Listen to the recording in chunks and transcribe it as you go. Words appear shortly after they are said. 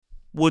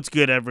What's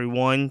good,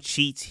 everyone?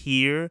 Cheats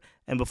here.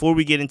 And before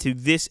we get into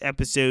this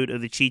episode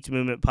of the Cheats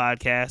Movement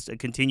podcast, a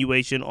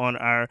continuation on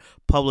our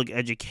public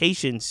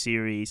education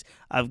series,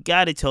 I've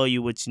got to tell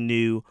you what's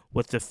new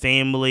with the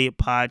Family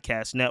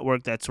Podcast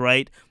Network. That's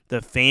right,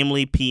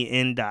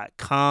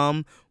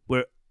 thefamilypn.com.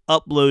 We're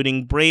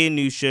uploading brand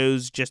new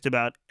shows just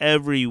about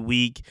every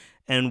week,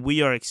 and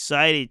we are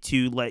excited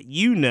to let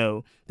you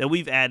know that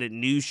we've added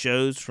new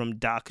shows from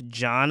Dr.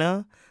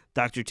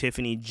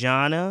 Tiffany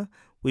Jana.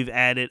 We've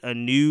added a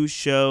new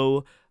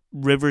show,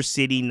 River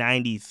City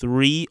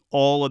 93,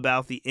 all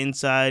about the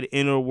inside,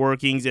 inner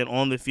workings, and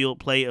on-the-field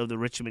play of the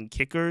Richmond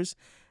Kickers.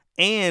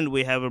 And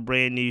we have a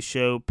brand new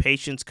show,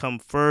 Patients Come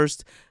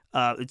First.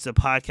 It's a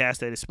podcast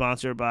that is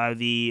sponsored by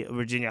the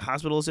Virginia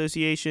Hospital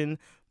Association.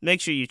 Make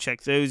sure you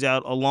check those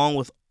out, along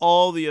with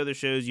all the other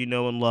shows you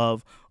know and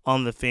love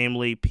on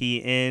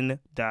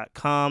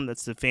thefamilypn.com.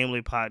 That's the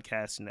Family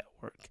Podcast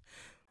Network.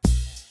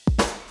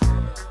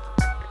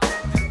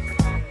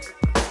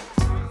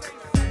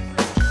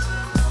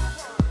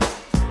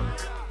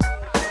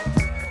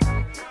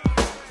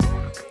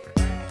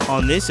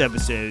 On this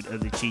episode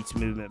of the Cheats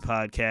Movement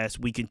podcast,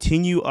 we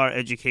continue our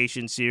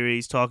education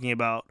series talking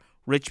about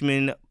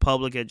Richmond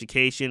public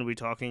education. We're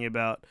talking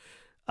about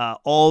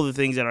all the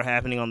things that are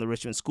happening on the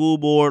Richmond School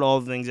Board, all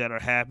the things that are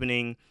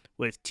happening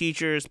with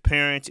teachers,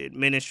 parents,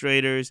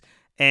 administrators,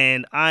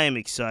 and I am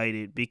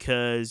excited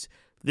because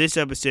this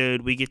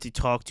episode we get to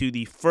talk to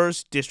the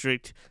 1st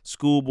District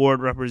School Board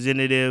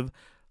representative,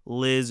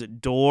 Liz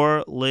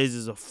Doerr. Liz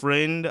is a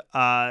friend.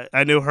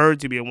 I know her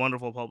to be a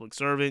wonderful public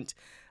servant.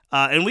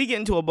 And we get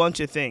into a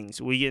bunch of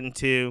things. We get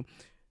into,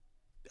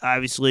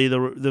 obviously,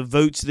 the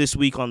votes this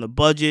week on the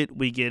budget.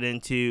 We get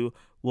into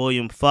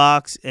William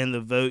Fox and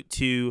the vote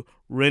to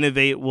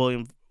renovate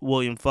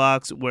William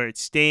Fox, where it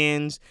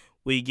stands.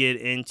 We get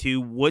into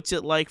what's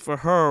it like for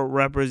her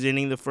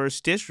representing the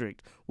 1st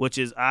District, which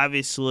is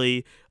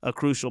obviously a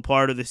crucial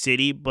part of the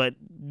city, but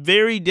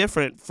very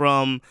different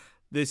from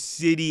the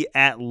city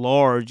at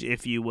large,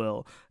 if you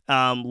will.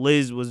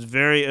 Liz was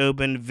very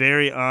open,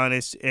 very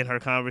honest in her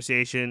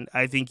conversation.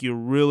 I think you're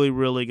really,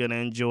 really going to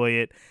enjoy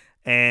it.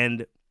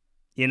 And,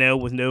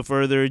 with no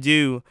further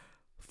ado,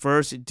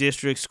 1st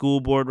District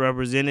School Board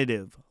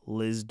Representative,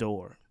 Liz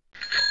Doerr.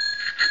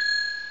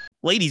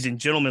 Ladies and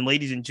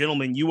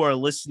gentlemen, you are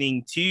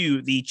listening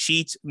to the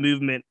Cheats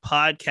Movement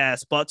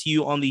podcast, brought to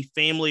you on the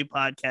Family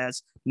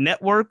Podcast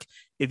Network.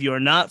 If you are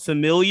not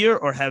familiar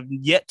or have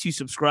yet to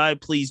subscribe,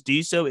 please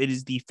do so. It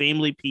is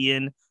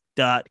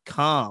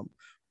thefamilypn.com.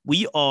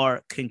 We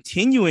are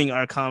continuing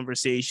our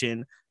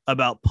conversation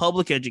about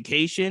public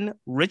education,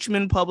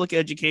 Richmond public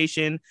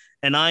education,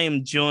 and I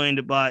am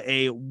joined by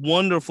a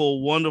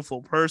wonderful,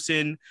 wonderful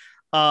person.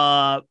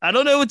 I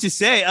don't know what to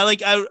say.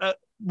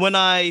 When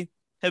I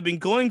have been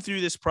going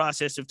through this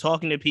process of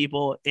talking to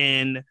people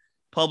in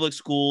public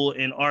school,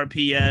 in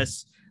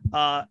RPS,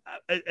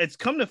 it's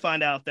come to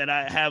find out that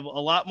I have a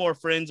lot more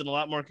friends and a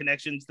lot more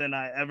connections than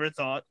I ever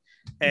thought.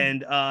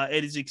 And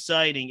it is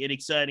exciting.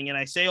 And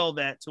I say all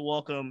that to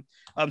welcome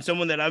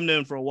someone that I've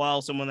known for a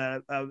while, someone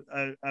that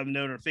I've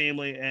known her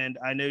family, and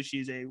I know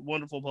she's a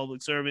wonderful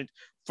public servant.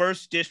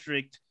 1st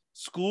District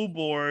School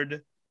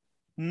Board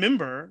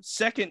member,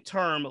 2nd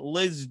term,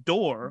 Liz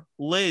Doerr.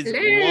 Liz,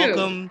 hello.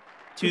 Welcome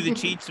to the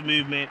Cheats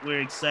Movement.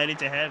 We're excited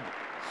to have you.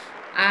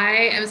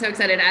 I am so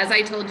excited. As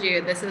I told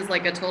you, this is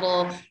like a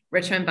total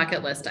Richmond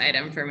bucket list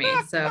item for me.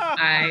 So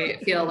I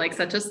feel like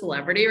such a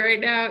celebrity right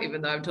now,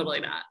 even though I'm totally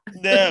not.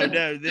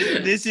 No,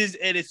 this is,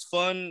 it is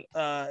fun.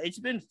 It's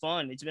been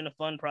fun. It's been a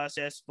fun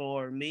process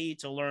for me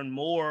to learn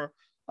more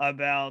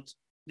about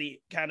the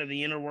kind of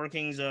the inner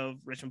workings of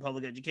Richmond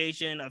public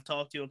education. I've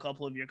talked to a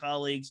couple of your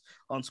colleagues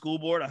on school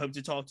board. I hope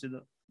to talk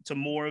to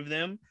more of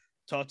them.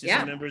 Talk to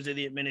some members of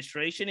the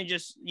administration and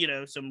just,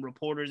 some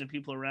reporters and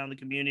people around the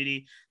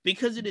community,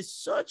 because it is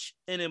such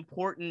an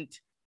important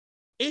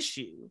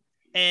issue.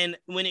 And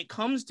when it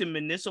comes to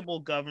municipal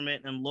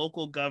government and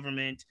local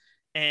government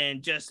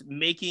and just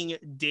making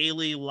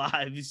daily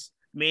lives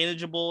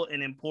manageable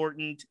and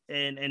important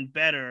and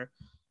better,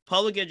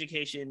 public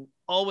education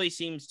always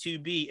seems to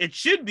be, it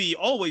should be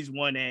always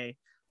 1A,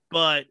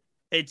 but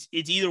it's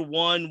either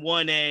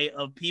 1A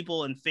of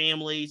people and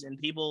families and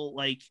people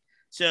like.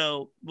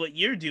 So what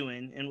you're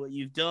doing and what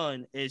you've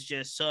done is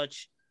just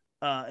such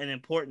an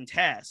important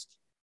task.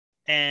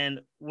 And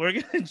we're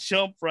going to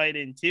jump right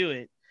into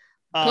it.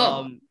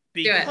 Cool.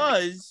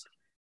 Because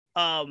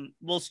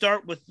we'll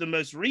start with the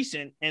most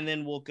recent and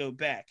then we'll go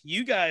back.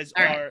 You guys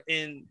are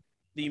in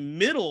the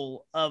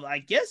middle of, I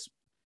guess,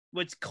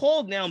 what's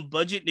called now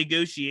budget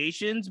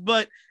negotiations,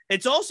 but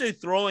it's also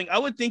I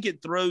would think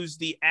it throws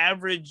the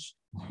average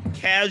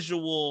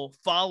casual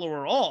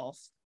follower off,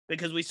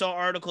 because we saw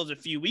articles a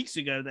few weeks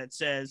ago that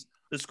says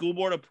the school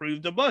board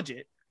approved a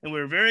budget, and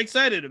we're very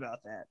excited about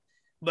that.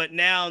 But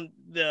now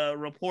the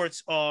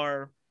reports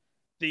are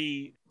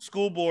the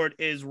school board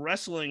is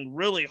wrestling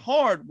really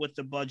hard with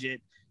the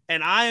budget,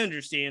 and I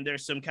understand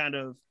there's some kind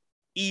of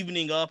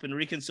evening up and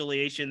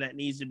reconciliation that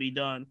needs to be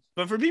done.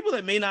 But for people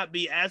that may not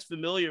be as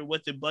familiar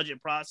with the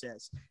budget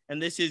process,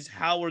 and this is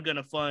how we're going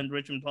to fund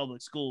Richmond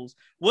Public Schools,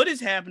 what is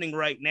happening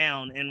right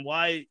now, and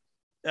why?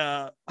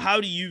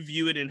 How do you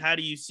view it, and how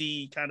do you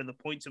see kind of the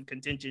points of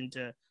contention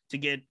to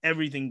get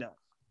everything done?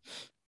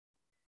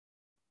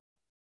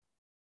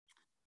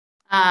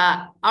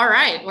 All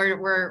right,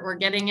 we're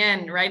getting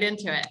right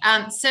into it.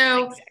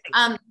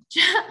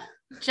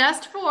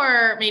 Just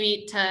for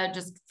maybe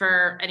just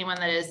for anyone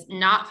that is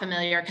not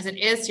familiar, because it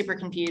is super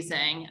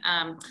confusing.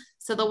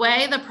 So the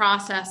way the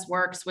process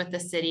works with the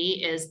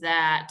city is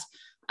that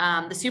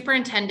the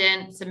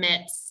superintendent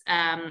submits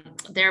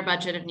their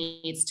budget of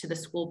needs to the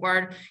school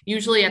board,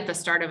 usually at the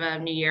start of a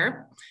new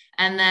year.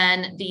 And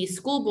then the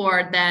school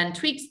board then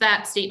tweaks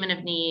that statement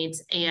of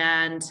needs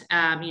and,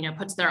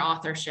 puts their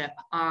authorship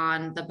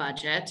on the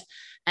budget.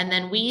 And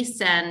then we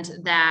send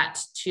that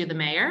to the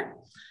mayor.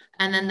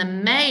 And then the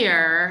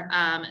mayor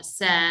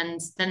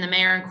the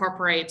mayor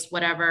incorporates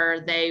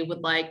whatever they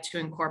would like to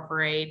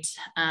incorporate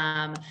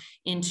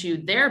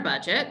into their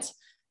budget.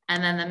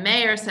 And then the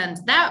mayor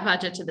sends that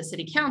budget to the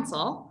city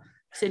council.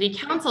 City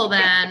council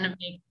then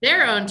makes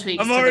their own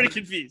tweaks. I'm already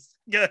confused.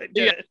 Go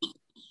ahead.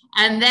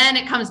 And then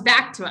it comes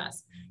back to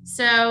us.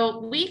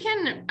 So we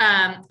can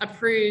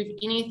approve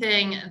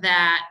anything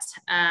that,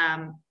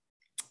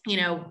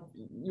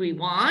 we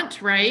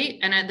want, right?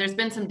 And there's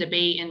been some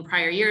debate in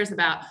prior years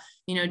about,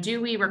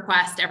 do we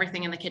request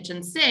everything in the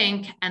kitchen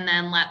sink and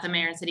then let the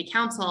mayor and city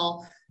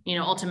council,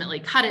 ultimately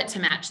cut it to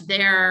match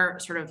their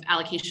sort of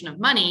allocation of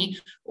money,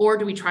 or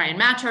do we try and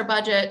match our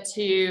budget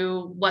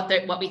to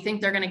what we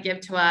think they're going to give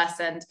to us?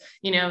 And,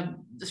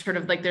 sort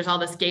of like there's all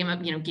this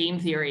game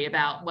theory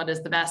about what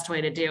is the best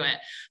way to do it.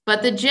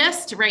 But the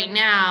gist right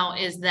now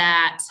is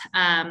that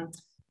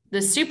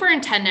the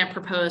superintendent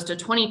proposed a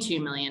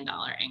 $22 million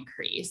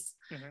increase.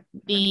 Mm-hmm.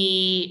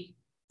 The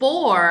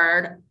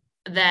board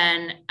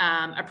then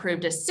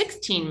approved a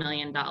 $16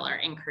 million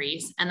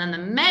increase. And then the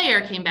mayor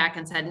came back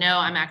and said, no,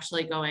 I'm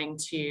actually going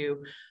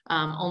to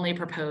only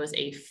propose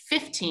a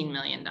 $15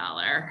 million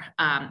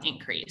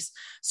increase.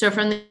 So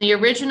from the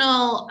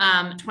original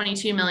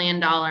 $22 million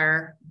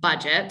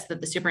budget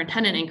that the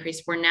superintendent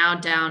increased, we're now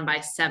down by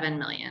 $7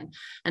 million.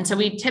 And so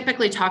we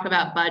typically talk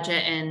about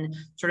budget in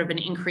sort of an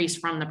increase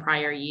from the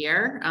prior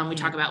year. We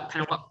talk about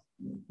kind of what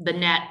the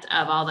net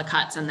of all the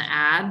cuts and the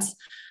adds.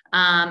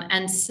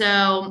 And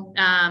so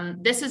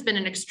this has been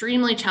an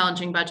extremely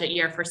challenging budget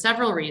year for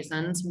several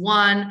reasons.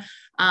 One,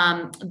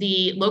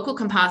 the local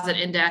composite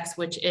index,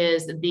 which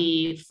is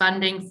the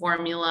funding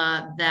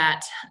formula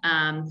that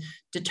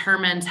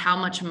determines how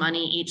much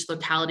money each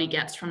locality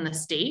gets from the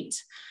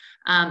state.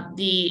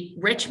 The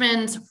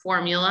Richmond's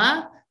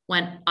formula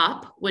went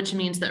up, which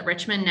means that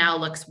Richmond now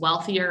looks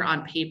wealthier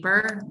on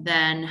paper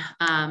than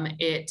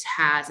it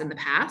has in the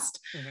past.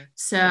 Mm-hmm.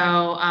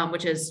 So,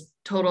 which is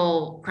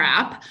total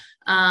crap.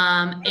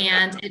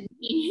 And it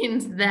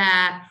means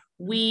that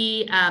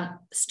we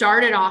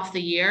started off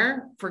the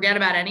year, forget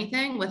about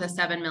anything, with a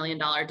 $7 million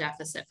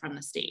deficit from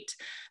the state.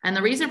 And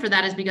the reason for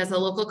that is because the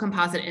local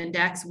composite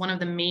index, one of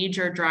the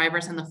major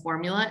drivers in the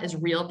formula is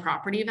real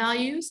property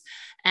values.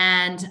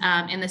 And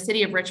in the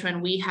city of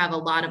Richmond, we have a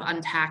lot of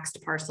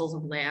untaxed parcels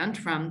of land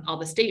from all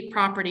the state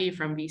property,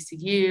 from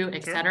VCU,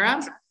 et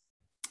cetera.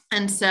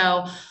 And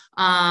so,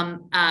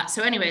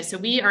 so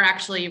we are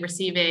actually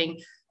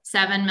receiving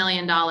 $7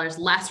 million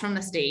less from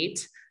the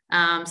state.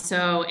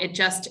 So it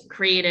just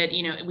created,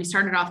 we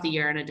started off the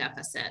year in a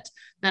deficit.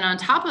 Then on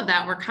top of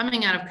that, we're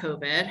coming out of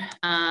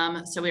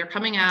COVID. So we are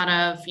coming out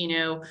of,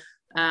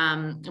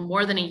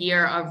 more than a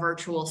year of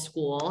virtual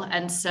school.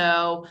 And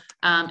so,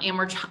 and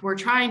we're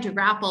trying to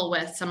grapple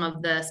with some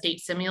of the state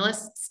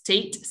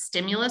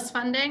stimulus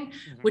funding,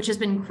 mm-hmm. which has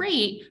been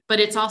great, but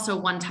it's also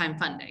one-time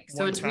funding.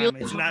 So it's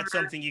not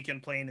something you can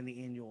plan in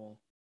the annual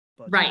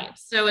budget. Right.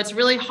 So it's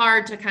really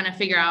hard to kind of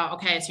figure out,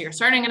 okay, so you're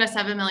starting at a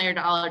 $7 million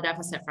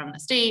deficit from the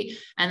state.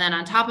 And then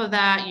on top of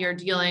that, you're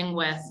dealing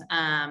with,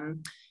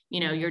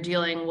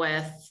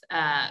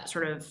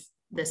 sort of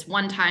this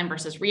one-time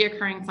versus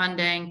reoccurring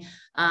funding.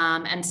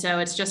 And so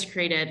it's just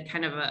created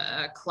kind of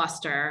a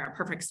cluster, a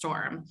perfect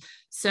storm.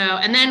 So,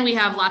 and then we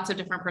have lots of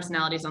different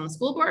personalities on the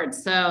school board.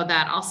 So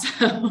that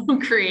also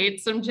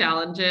creates some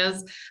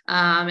challenges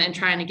in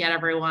trying to get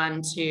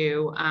everyone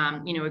to,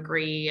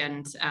 agree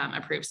and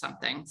approve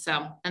something.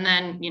 So, and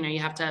then, you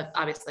have to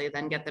obviously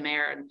then get the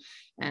mayor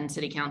and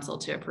city council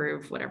to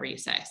approve whatever you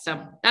say.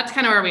 So that's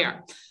kind of where we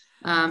are.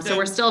 So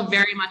we're still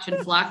very much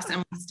in flux,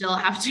 and we still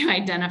have to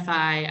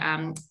identify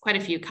quite a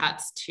few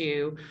cuts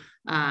to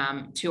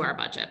our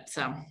budget.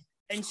 So,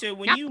 and so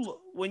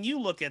when you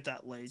look at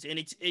that, Liz, and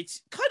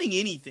it's cutting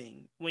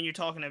anything when you're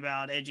talking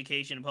about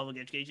education and public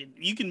education,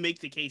 you can make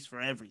the case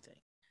for everything,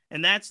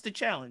 and that's the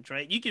challenge,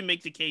 right? You can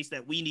make the case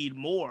that we need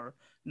more,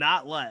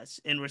 not less,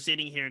 and we're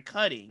sitting here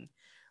cutting.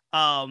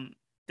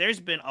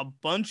 There's been a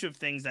bunch of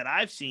things that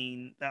I've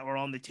seen that were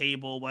on the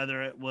table,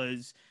 whether it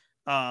was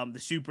the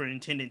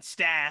superintendent's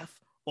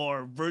staff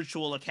or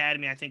virtual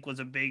academy, I think was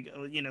a big,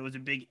 was a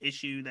big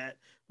issue that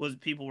was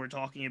people were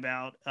talking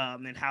about,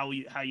 and how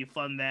you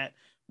fund that.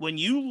 When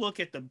you look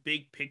at the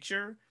big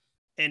picture,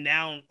 and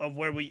now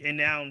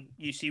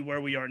you see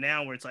where we are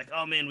now, where it's like,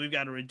 oh man, we've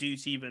got to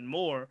reduce even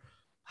more.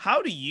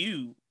 How do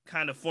you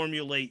kind of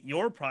formulate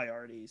your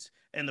priorities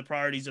and the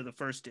priorities of the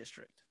first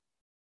district?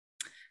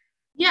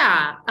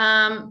 Yeah,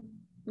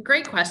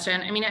 great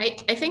question. I mean,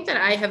 I think that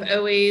I have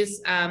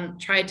always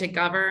tried to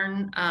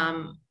govern,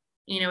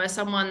 as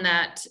someone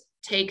that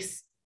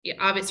takes,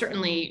 obviously,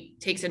 certainly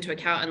takes into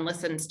account and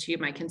listens to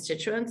my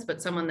constituents,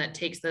 but someone that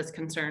takes those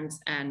concerns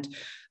and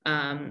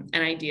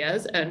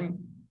ideas and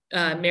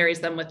marries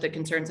them with the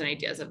concerns and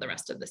ideas of the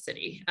rest of the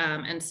city.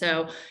 And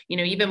so,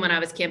 even when I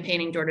was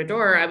campaigning door to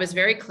door, I was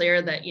very clear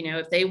that,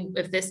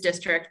 if this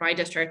district, my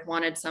district,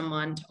 wanted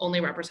someone to only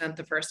represent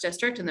the first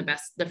district and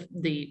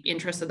the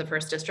interests of the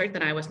first district,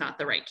 then I was not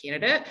the right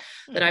candidate.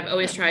 That I've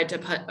always tried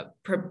to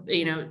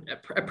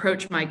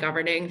approach my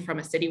governing from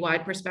a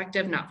citywide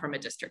perspective, not from a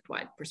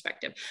district-wide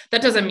perspective.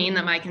 That doesn't mean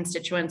that my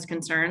constituents'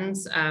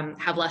 concerns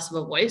have less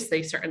of a voice.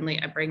 They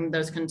certainly, I bring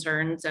those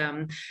concerns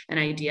and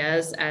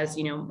ideas as,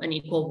 an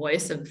equal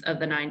voice of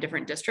the 9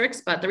 different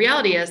districts. But the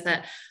reality is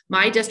that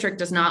my district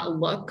does not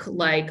look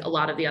like a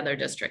lot of the other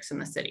districts in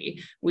the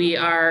city. We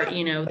are,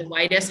 the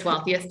whitest,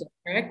 wealthiest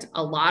district.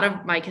 A lot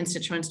of my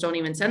constituents don't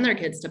even send their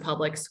kids to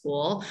public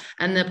school.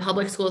 And the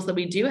public schools that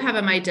we do have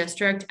in my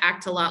district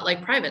act a lot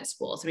like private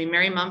schools. I mean,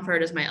 Mary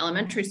Mumford is my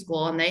elementary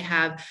school, and they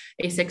have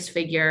a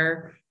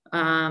 6-figure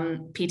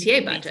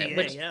PTA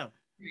budget,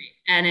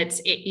 and it's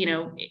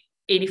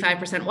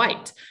 85%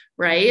 white,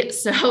 right?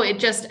 So it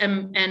just,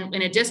 and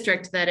in a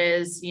district that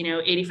is,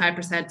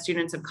 85%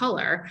 students of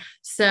color.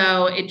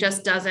 So it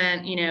just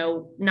doesn't,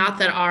 not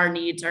that our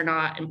needs are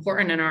not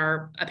important and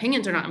our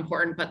opinions are not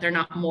important, but they're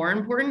not more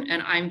important.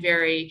 And I'm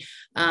very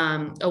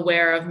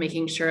aware of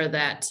making sure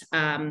that,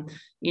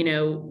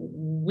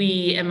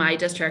 we in my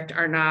district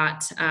are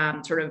not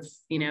sort of,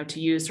 to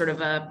use sort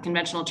of a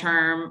conventional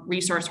term,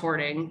 resource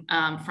hoarding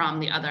from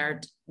the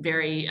other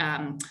very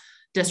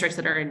districts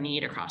that are in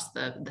need across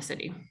the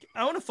city.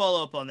 I want to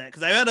follow up on that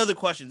because I had other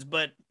questions,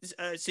 but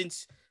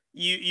since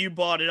you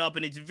brought it up,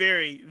 and it's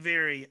very,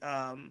 very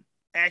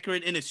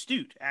accurate and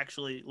astute,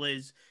 actually,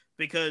 Liz,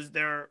 because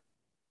there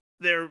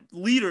are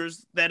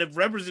leaders that have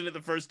represented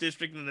the first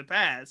district in the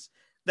past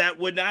that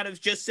would not have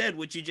just said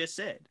what you just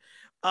said.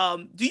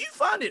 Do you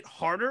find it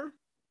harder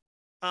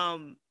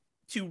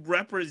to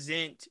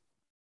represent?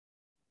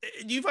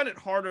 Do you find it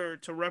harder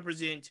to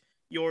represent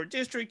your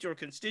district, your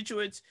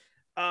constituents,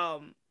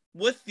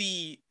 with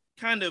the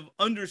kind of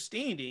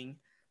understanding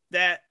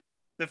that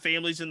the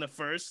families in the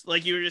first,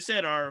 like you just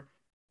said, are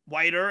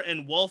whiter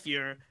and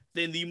wealthier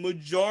than the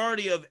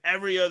majority of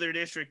every other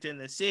district in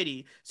the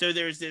city? So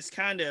there's this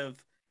kind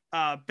of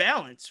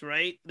balance,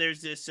 right?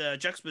 There's this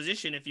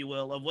juxtaposition, if you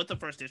will, of what the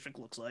first district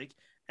looks like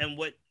and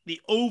what the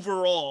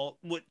overall,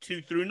 what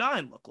 2 through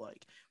 9 look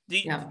like. Do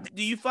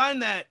you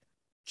find that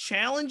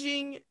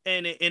challenging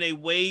in a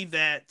way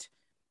that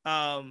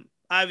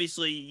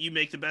obviously you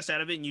make the best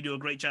out of it and you do a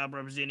great job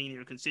representing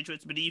your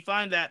constituents, but do you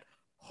find that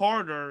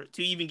harder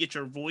to even get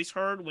your voice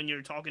heard when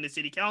you're talking to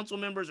city council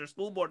members or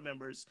school board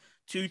members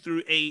 2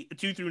 through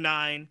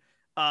 9,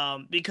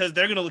 because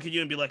they're gonna look at you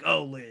and be like,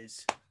 oh,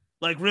 Liz,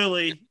 like,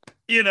 really,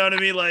 you know what I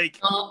mean? Like,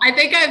 I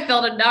think I've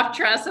built enough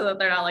trust so that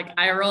they're not like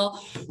eye roll,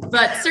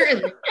 but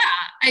certainly,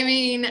 yeah. I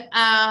mean,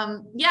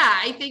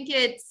 I think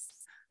it's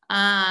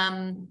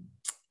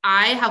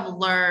I have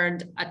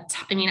learned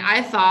I mean,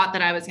 I thought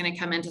that I was going to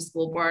come into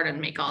school board and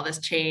make all this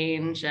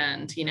change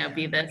and,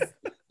 be this,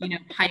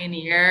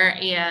 pioneer.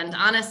 And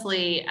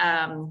honestly,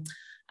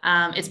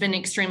 it's been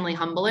extremely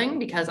humbling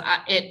because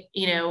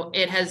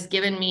it has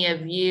given me a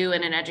view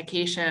and an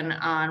education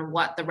on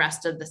what the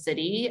rest of the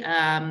city,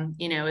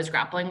 is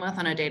grappling with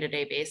on a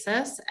day-to-day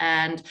basis.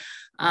 And,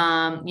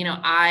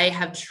 I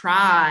have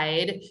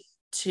tried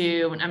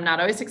to, and I'm not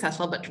always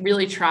successful, but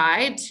really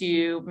try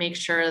to make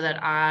sure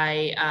that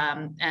I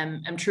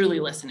am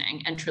truly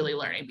listening and truly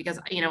learning, because,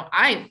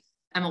 I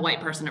am a white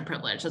person of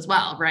privilege as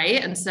well,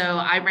 right? And so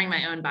I bring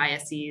my own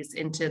biases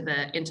into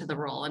the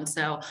role. And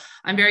so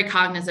I'm very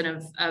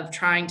cognizant of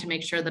trying to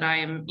make sure that I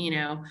am,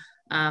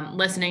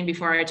 listening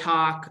before I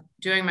talk,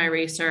 doing my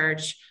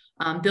research,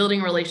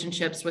 building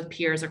relationships with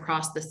peers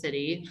across the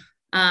city.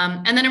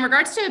 And then in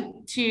regards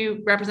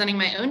to representing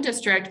my own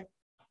district,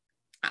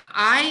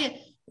 I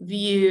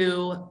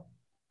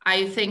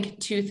think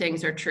 2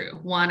 things are true.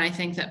 One, I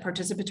think that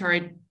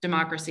participatory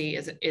democracy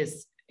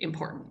is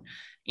important.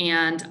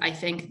 And I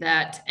think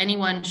that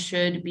anyone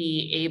should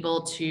be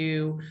able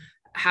to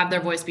have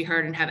their voice be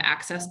heard and have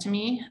access to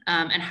me,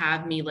 and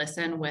have me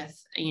listen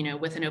with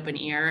an open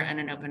ear and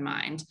an open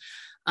mind.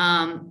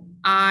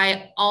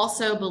 I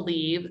also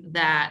believe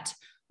that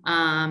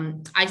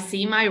I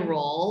see my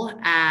role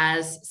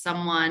as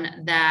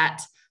someone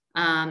that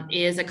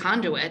is a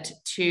conduit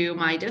to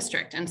my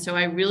district. And so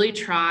I really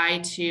try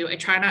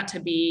not to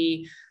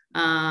be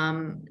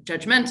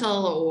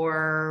judgmental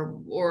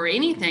or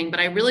anything, but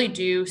I really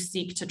do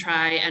seek to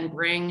try and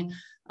bring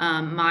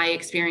my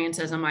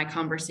experiences and my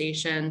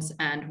conversations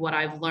and what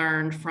I've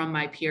learned from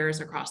my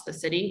peers across the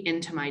city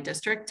into my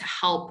district to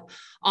help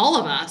all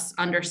of us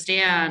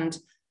understand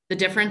the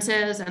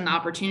differences and the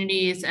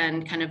opportunities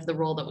and kind of the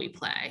role that we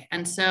play.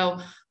 And so,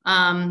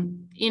 I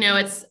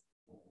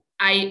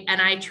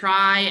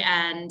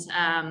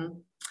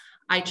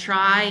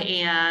try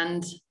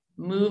and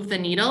move the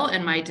needle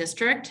in my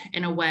district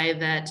in a way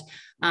that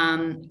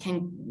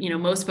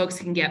most folks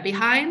can get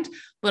behind,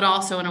 but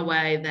also in a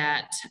way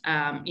that,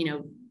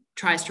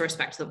 tries to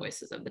respect the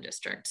voices of the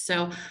district.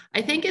 So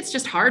I think it's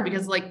just hard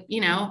because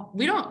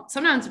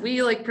sometimes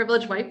we like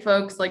privileged white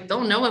folks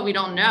don't know what we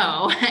don't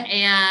know.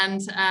 And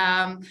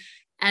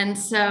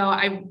so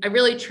I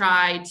really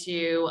try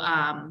to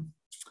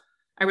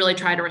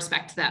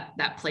respect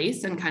that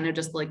place and kind of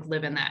just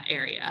live in that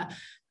area.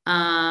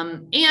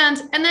 And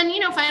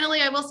then,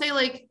 finally, I will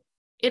say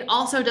it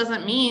also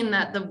doesn't mean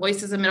that the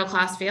voices of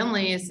middle-class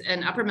families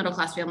and upper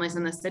middle-class families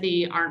in the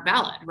city aren't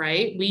valid,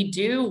 right? We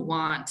do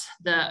want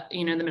the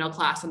middle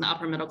class and the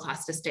upper middle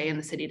class to stay in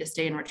the city, to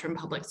stay in Richmond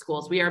public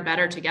schools. We are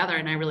better together.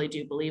 And I really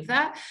do believe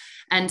that.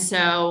 And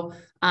so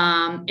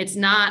it's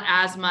not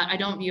as much, I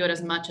don't view it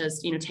as much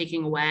as,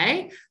 taking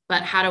away,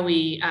 but how do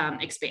we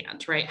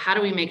expand, right? How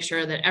do we make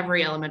sure that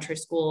every elementary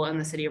school in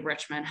the city of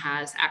Richmond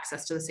has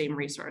access to the same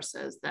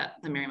resources that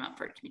the Mary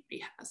Mumford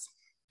community has?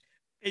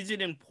 Is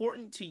it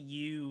important to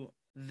you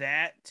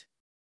that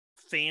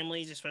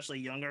families, especially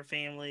younger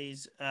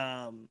families,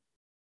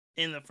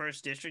 in the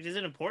first district, is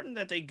it important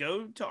that they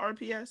go to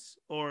RPS,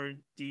 or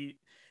do you?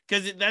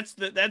 Because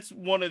that's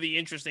one of the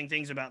interesting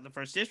things about the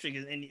first district,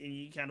 and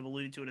you kind of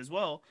alluded to it as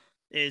well,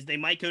 is they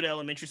might go to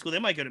elementary school, they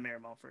might go to Mary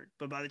Mumford,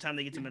 but by the time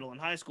they get to middle and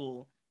high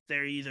school,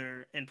 they're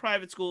either in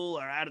private school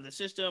or out of the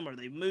system, or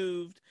they've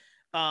moved.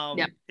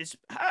 Yeah. It's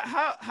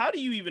how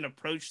do you even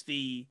approach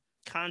the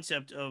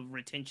concept of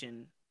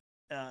retention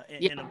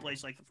in a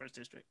place like the first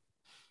district?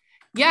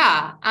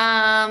 Yeah.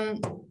 I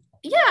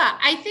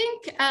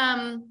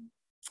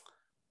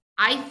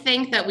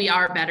think that we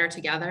are better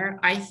together.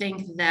 I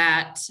think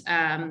that,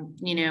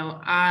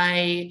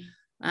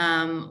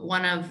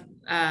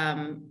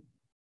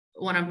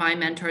 one of my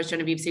mentors,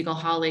 Genevieve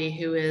Siegel-Hawley,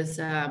 who is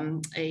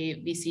a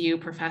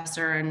VCU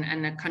professor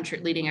and a country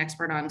leading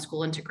expert on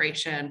school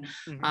integration.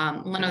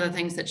 One of the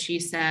things that she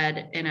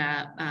said in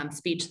a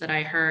speech that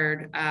I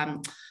heard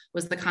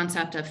was the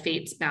concept of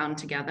fates bound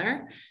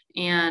together,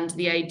 and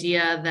the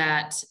idea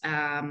that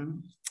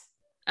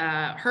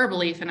her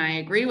belief, and I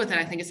agree with it,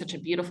 I think it's such a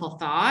beautiful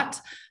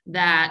thought,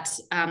 that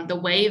the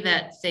way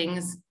that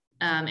things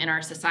in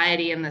our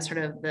society and the sort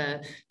of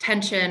the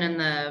tension and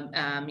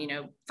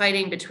the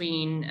fighting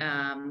between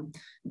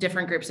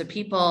different groups of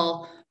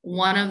people,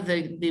 one of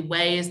the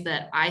ways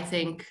that I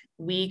think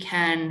we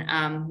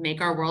can make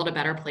our world a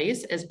better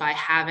place is by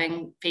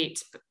having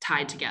fates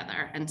tied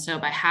together. And so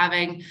by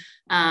having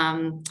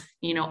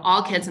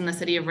all kids in the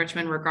city of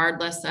Richmond,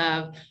 regardless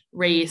of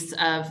race,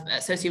 of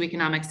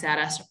socioeconomic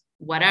status,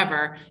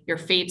 whatever, your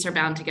fates are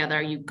bound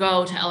together. You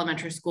go to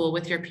elementary school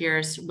with your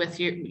peers, with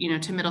your,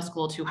 to middle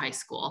school, to high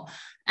school.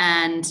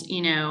 And,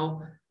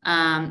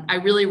 I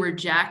really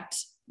reject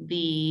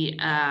the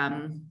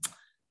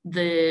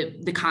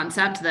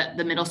concept that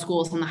the middle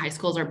schools and the high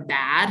schools are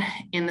bad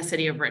in the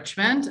city of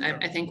Richmond.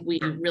 I think we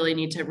really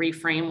need to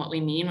reframe what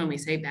we mean when we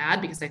say bad,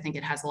 because I think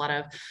it has a lot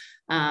of,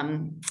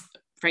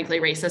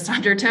 frankly, racist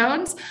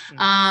undertones.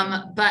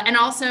 And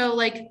also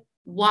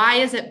why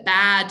is it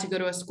bad to go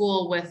to a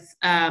school with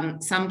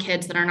some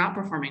kids that are not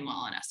performing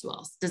well in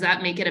SOLs? Does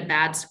that make it a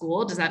bad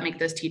school? Does that make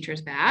those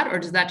teachers bad? Or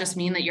does that just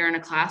mean that you're in a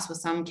class with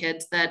some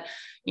kids that,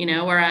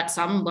 are at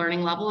some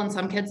learning level and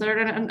some kids that are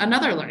at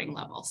another learning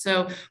level?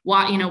 So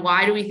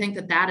why do we think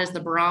that is the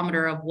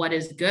barometer of what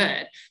is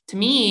good? To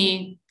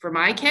me, for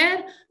my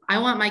kid, I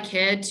want my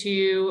kid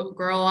to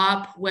grow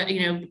up with,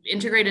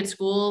 integrated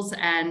schools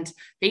and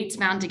fates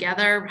bound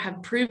together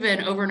have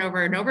proven over and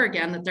over and over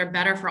again that they're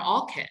better for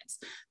all kids,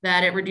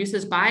 that it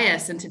reduces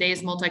bias in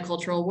today's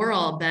multicultural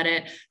world, that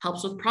it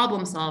helps with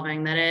problem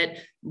solving, that it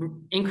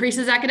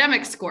increases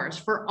academic scores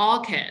for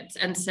all kids.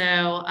 And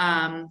so,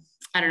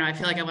 I don't know, I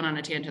feel like I went on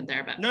a tangent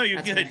there, but no,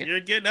 you're good. You're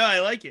good. No, I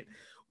like it.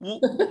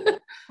 Well,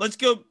 let's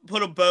go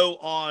put a bow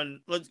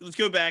on, let's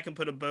go back and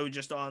put a bow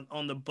just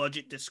on the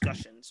budget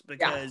discussions,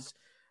 because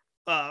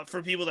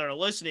for people that are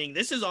listening,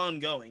 this is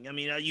ongoing. I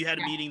mean, you had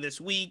a meeting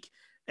this week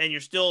and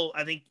you're still,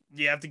 I think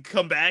you have to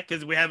come back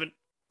because we haven't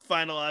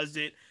finalized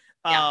it.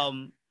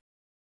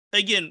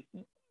 Again,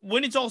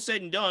 when it's all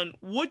said and done,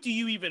 what do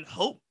you even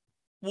hope?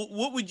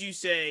 What would you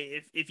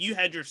say if you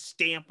had your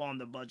stamp on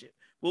the budget?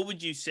 What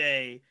would you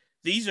say?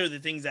 These are the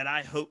things that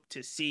I hope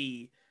to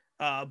see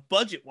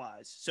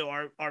budget-wise so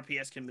our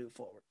RPS can move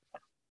forward.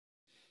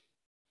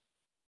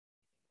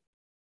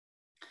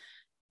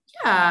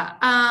 Yeah,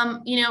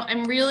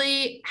 I'm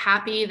really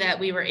happy that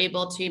we were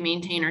able to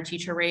maintain our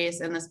teacher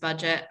raise in this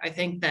budget. I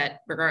think that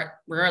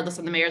regardless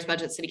of the mayor's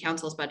budget, city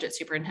council's budget,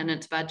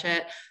 superintendent's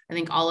budget, I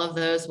think all of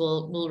those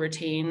will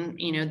retain,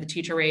 the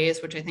teacher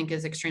raise, which I think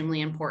is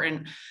extremely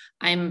important.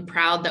 I'm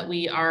proud that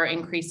we are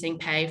increasing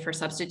pay for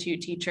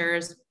substitute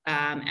teachers.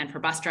 and for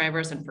bus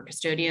drivers and for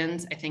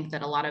custodians. I think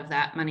that a lot of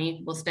that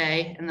money will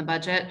stay in the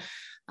budget.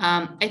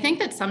 I think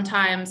that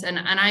sometimes, and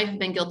I've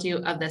been guilty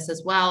of this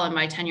as well in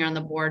my tenure on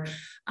the board,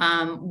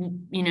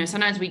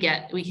 sometimes we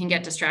can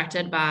get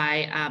distracted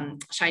by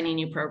shiny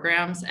new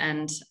programs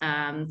and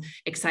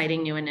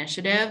exciting new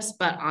initiatives.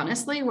 But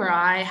honestly, where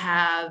I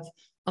have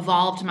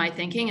evolved my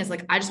thinking is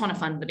like, I just want to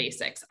fund the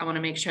basics. I want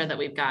to make sure that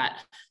we've got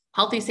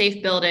healthy,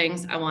 safe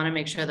buildings. I want to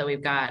make sure that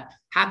we've got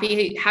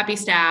happy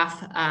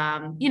staff.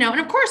 And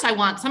of course I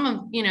want some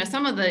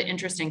of the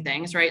interesting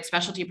things, right?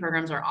 Specialty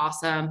programs are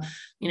awesome.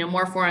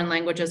 More foreign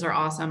languages are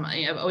awesome.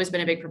 I've always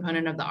been a big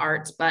proponent of the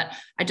arts, but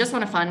I just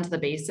want to fund the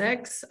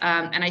basics.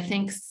 And I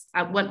think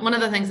one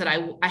of the things that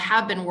I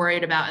have been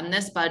worried about in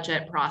this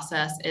budget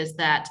process is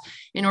that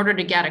in order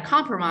to get a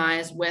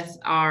compromise with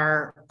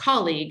our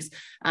colleagues,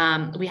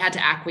 we had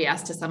to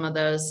acquiesce to some of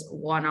those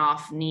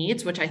one-off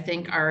needs, which I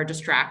think are a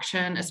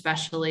distraction,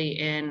 especially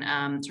in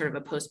sort of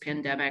a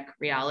post-pandemic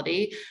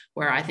reality,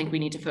 where I think we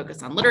need to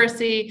focus on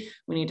literacy,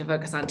 we need to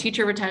focus on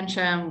teacher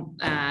retention,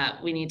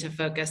 we need to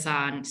focus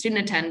on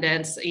student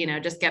attendance,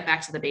 just get back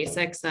to the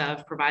basics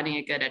of providing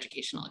a good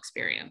educational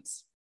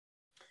experience.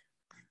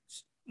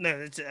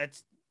 No,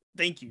 that's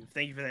thank you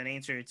for that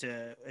answer.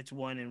 It's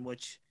one in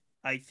which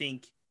I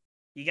think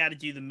you got to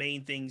do the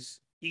main things.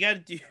 You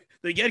got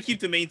to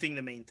keep the main thing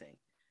the main thing.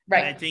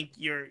 Right. And I think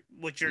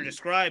what you're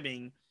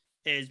describing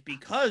is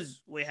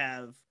because we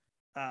have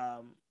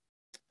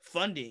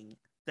funding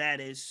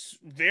that is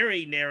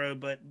very narrow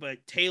but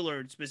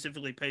tailored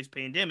specifically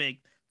post-pandemic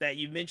that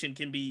you mentioned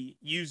can be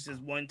used as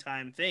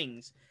one-time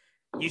things.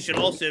 You should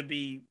also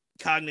be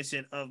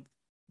cognizant of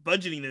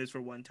budgeting those for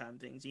one-time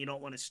things. You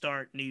don't want to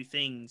start new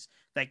things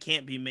that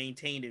can't be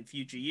maintained in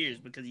future years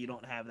because you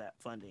don't have that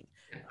funding.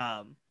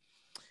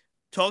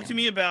 Talk to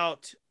me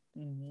about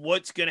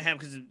what's going to happen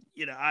because,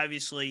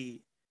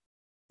 obviously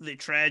the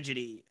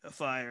tragedy of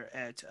fire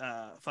at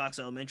Fox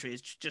Elementary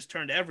has just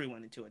turned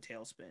everyone into a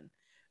tailspin.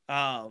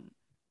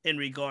 In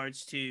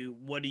regards to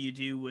what do you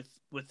do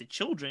with the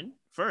children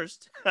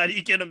first? How do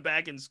you get them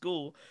back in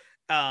school?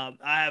 I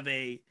have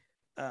a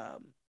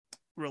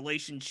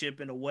relationship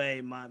in a way.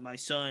 My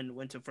son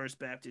went to First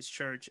Baptist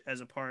Church as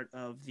a part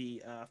of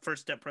the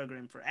First Step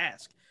program for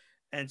Ask.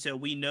 And so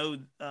we know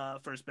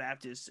First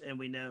Baptist and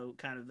we know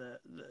kind of the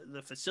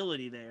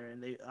facility there.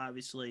 And they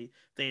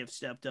have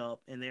stepped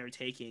up and they are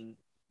taking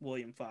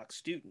William Fox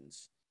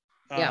students.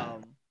 Yeah.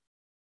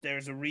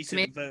 There's a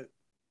recent vote.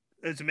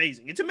 It's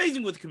amazing. It's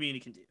amazing what the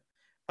community can do.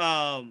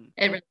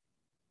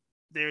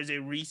 There's a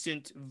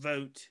recent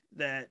vote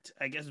that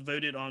I guess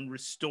voted on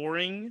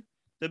restoring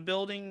the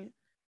building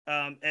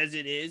as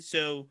it is.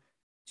 So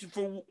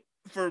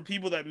for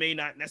people that may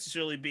not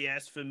necessarily be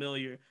as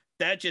familiar,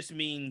 that just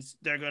means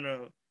they're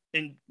gonna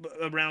in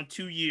around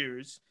 2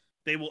 years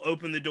they will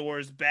open the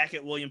doors back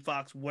at William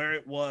Fox where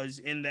it was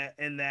in that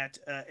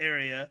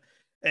area,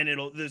 and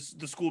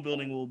the school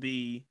building will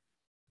be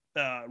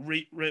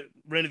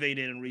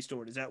renovated and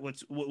restored. Is that what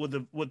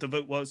the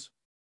vote was?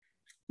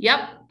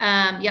 Yep.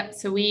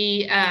 So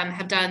we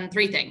have done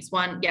 3 things.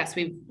 One, yes,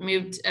 we've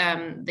moved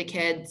the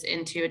kids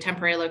into a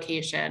temporary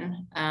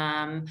location.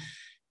 And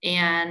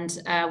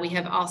we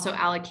have also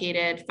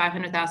allocated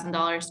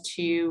 $500,000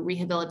 to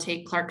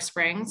rehabilitate Clark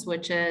Springs,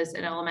 which is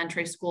an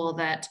elementary school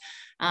that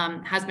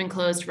has been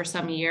closed for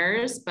some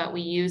years, but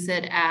we use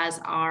it as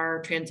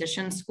our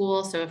transition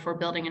school. So if we're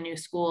building a new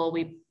school,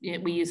 we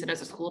use it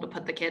as a school to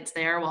put the kids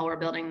there while we're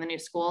building the new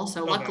school.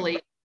 So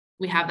luckily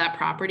we have that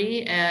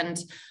property, and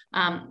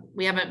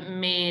we haven't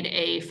made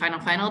a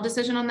final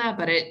decision on that,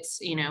 but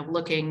it's,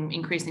 looking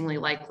increasingly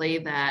likely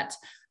that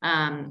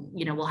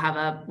we'll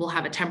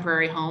have a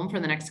temporary home for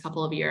the next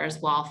couple of years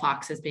while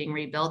Fox is being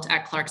rebuilt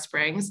at Clark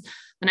Springs.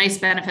 The nice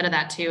benefit of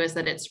that too is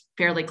that it's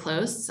fairly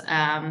close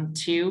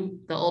to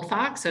the old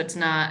Fox, so it's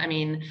not. I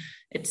mean,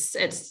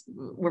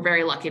 we're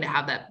very lucky to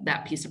have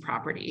that piece of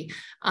property.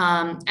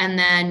 And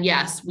then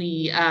yes,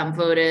 we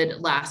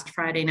voted last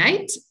Friday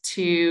night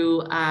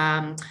to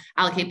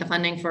allocate the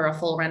funding for a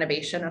full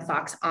renovation of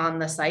Fox on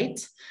the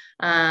site.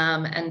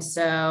 And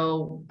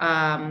so,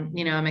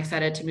 I'm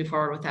excited to move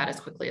forward with that as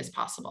quickly as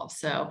possible.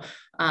 So,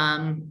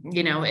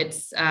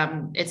 it's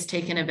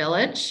taken a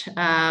village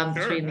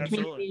between the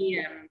community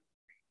and,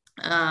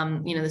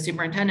 the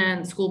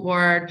superintendent, school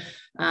board.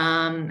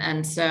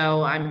 And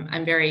so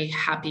I'm very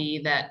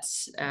happy that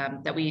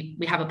we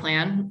have a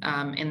plan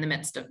in the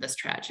midst of this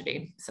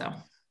tragedy. So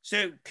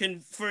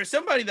for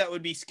somebody that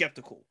would be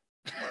skeptical,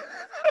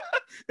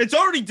 it's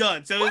already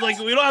done. So it's like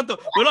we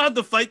don't have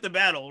to fight the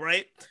battle,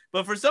 right?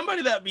 But for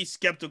somebody that would be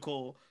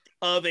skeptical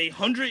of a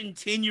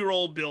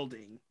 110-year-old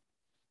building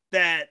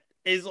that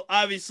is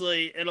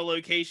obviously in a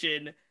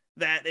location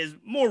that is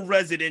more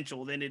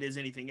residential than it is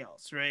anything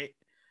else, right?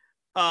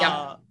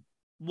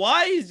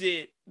 Why is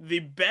it the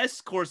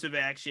best course of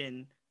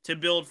action to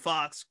build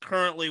Fox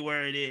currently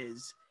where it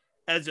is,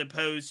 as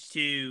opposed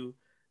to,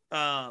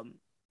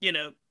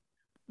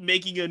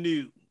 making a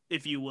new,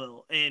 if you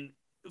will, and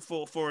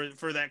for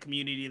that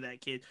community, that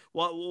kid?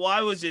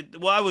 Why was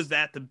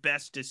that the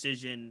best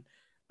decision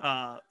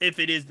if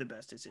it is the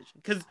best decision.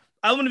 Because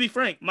I'm going to be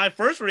frank, my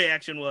first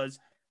reaction was,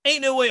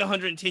 ain't no way a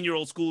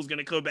 110-year-old school is going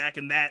to go back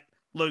in that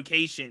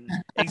location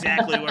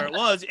exactly where it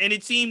was. And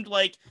it seemed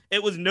like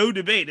it was no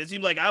debate. It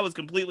seemed like I was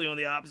completely on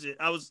the opposite.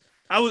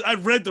 I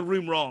read the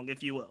room wrong,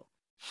 if you will.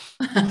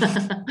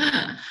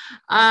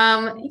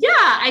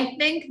 I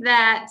think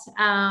that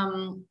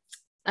I'm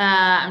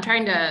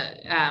trying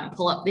to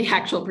pull up the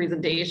actual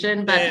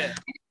presentation, but Yeah.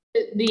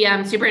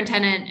 the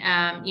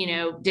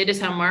superintendent, did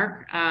his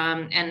homework,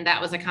 and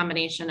that was a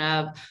combination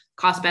of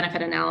cost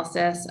benefit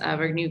analysis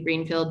of a new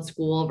greenfield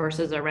school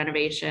versus a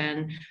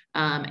renovation,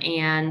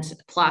 and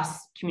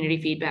plus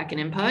community feedback and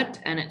input.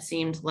 And it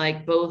seemed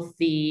like both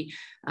the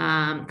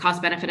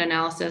cost benefit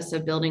analysis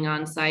of building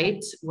on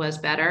site was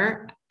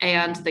better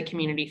and the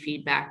community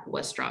feedback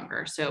was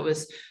stronger. So it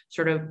was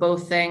sort of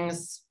both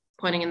things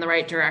pointing in the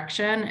right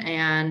direction.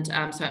 And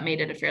so it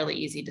made it a fairly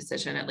easy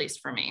decision, at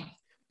least for me.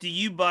 Do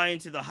you buy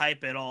into the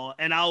hype at all?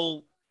 And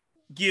I'll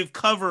give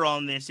cover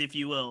on this, if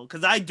you will,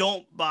 because I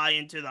don't buy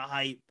into the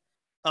hype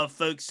of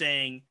folks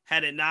saying,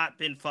 had it not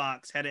been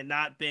Fox, had it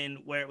not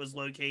been where it was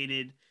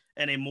located,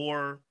 and a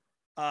more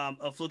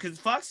because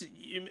Fox is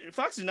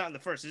not in the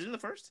first. Is it in the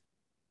first?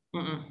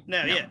 No,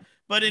 yeah,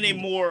 but in a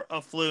more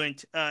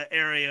affluent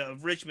area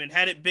of Richmond,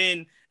 had it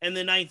been in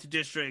the 9th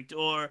district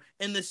or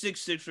in the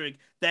 6th district,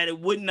 that it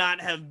would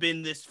not have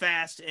been this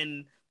fast.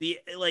 And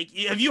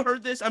have you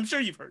heard this? I'm sure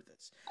you've heard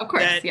this. Of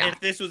course, that yeah. If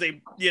this was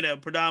a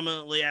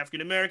predominantly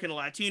African American,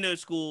 Latino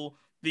school,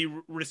 the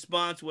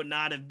response would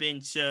not have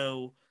been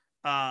so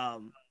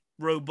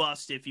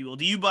robust, if you will.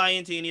 Do you buy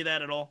into any of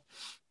that at all?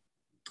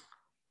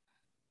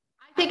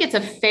 I think it's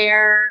a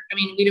fair, I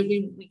mean,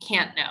 we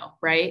can't know,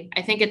 right?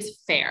 I think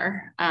it's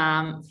fair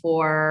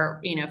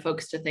for,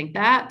 folks to think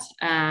that.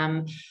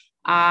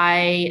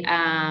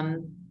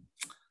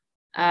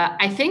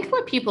 I think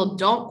what people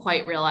don't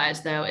quite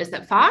realize, though, is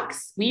that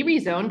we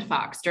rezoned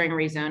Fox during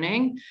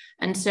rezoning.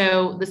 And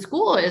so the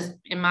school is,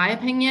 in my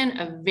opinion,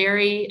 a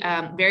very,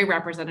 very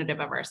representative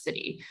of our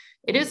city.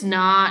 It is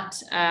not,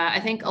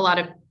 I think a lot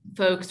of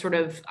folks sort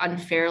of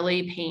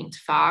unfairly paint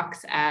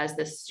Fox as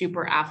this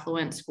super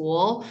affluent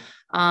school.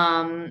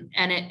 And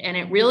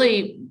it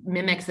really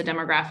mimics the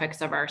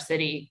demographics of our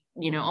city,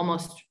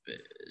 almost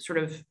sort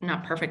of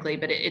not perfectly,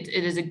 but it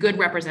is a good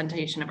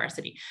representation of our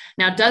city.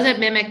 Now, does it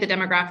mimic the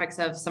demographics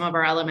of some of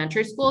our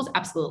elementary schools?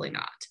 Absolutely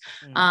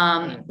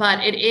not. But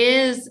it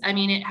is,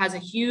 it has a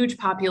huge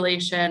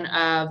population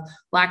of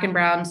Black and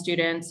Brown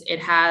students. It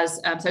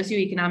has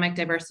socioeconomic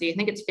diversity. I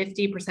think it's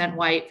 50%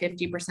 white,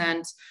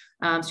 50%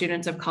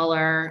 students of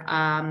color.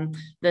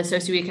 The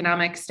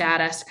socioeconomic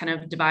status kind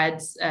of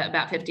divides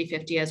about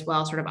 50-50 as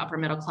well, sort of upper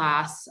middle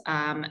class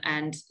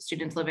and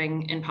students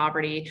living in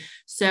poverty.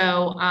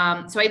 So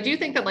I do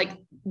think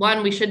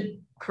that we should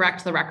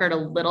correct the record a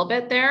little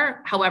bit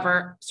there.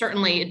 However,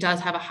 certainly it does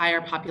have a higher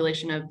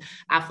population of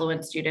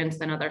affluent students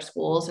than other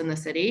schools in the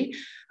city.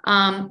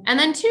 And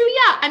then two,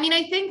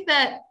 I think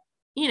that,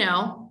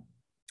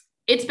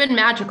 it's been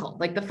magical.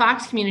 The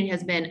Fox community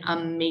has been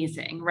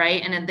amazing,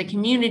 right? And the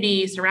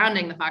community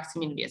surrounding the Fox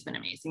community has been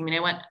amazing.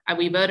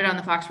 We voted on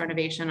the Fox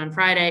renovation on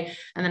Friday,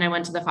 and then I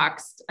went to the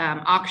Fox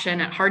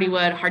auction at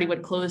Hardywood.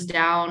 Hardywood closed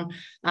down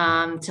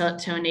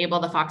to enable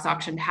the Fox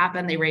auction to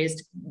happen. They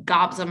raised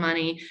gobs of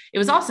money. It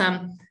was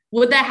awesome.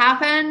 Would that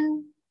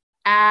happen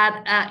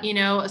at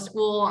a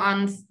school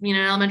on, an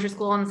elementary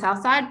school on the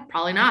South Side?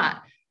 Probably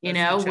not. Would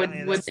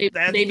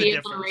they be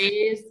able to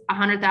raise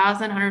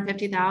 100,000,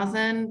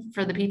 150,000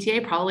 for the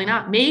PTA? Probably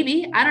not.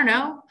 Maybe, I don't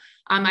know.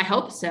 I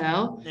hope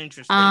so.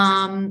 Interesting.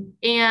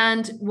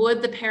 And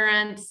would the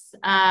parents,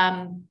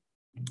 have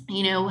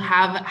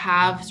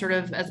sort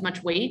of as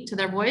much weight to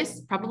their voice?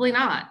 Probably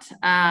not.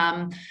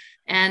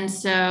 And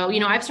so,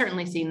 I've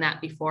certainly seen that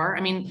before.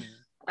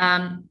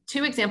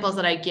 Two examples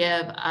that I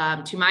give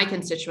to my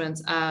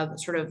constituents of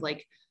sort of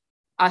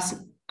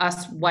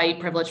us white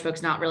privileged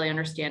folks not really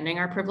understanding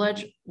our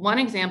privilege. One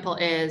example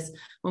is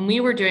when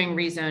we were doing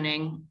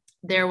rezoning,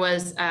 there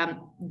was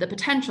the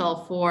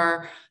potential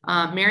for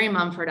Mary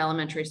Mumford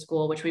Elementary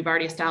School, which we've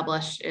already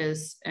established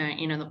is,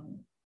 the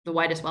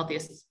whitest,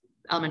 wealthiest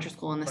elementary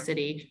school in the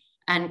city,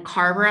 and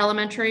Carver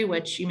Elementary,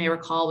 which you may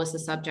recall was the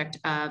subject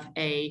of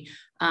a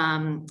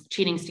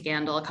cheating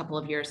scandal a couple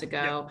of years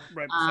ago.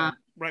 Yep,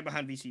 right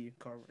behind VCU,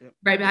 Carver. Yep.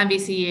 Right behind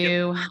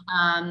VCU.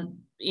 Yep.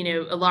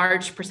 A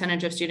large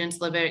percentage of students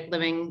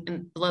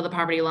living below the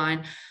poverty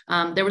line.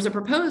 There was a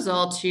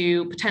proposal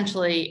to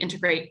potentially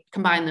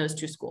combine those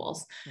two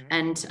schools, mm-hmm.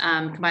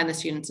 and combine the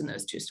students in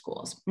those two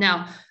schools.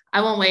 Now,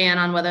 I won't weigh in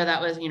on whether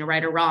that was,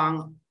 right or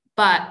wrong,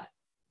 but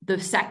the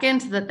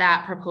second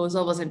that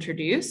proposal was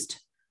introduced,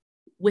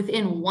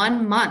 within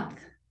 1 month,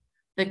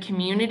 the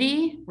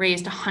community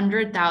raised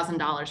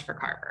 $100,000 for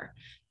Carver.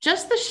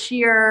 Just the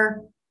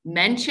sheer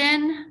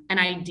mention and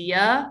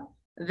idea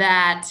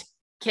that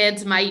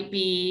kids might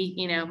be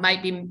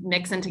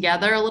mixing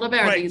together a little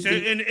bit. Right.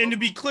 And to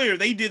be clear,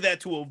 they did that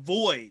to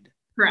avoid.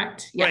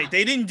 Correct. Yeah. Right.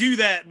 They didn't do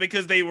that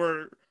because they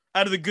were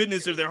out of the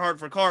goodness of their heart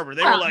for Carver.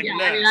 They were Well, like, yeah,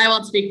 I no. mean, I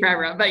won't speak for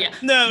everyone, but yeah.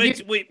 No,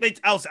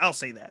 I'll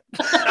say that.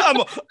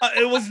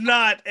 It was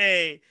not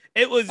a.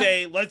 It was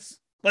a let's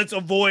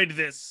avoid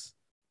this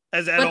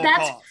at But all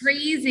that's costs.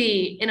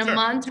 crazy in a Sure.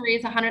 month to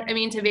raise 100. I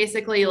mean, to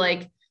basically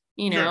like,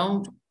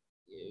 Sure.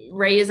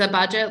 raise a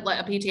budget, like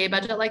a PTA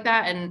budget like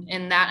that, and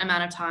in that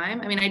amount of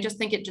time. I mean, I just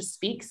think it just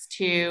speaks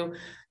to,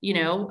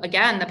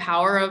 again, the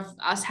power of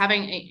us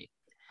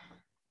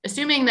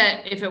assuming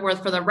that if it were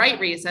for the right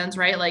reasons,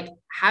 right? Like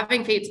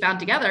having fates bound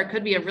together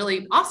could be a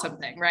really awesome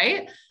thing,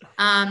 right?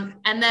 And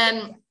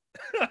then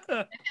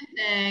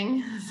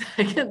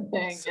second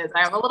thing is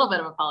I'm a little bit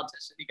of a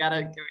politician. You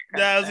gotta give me No,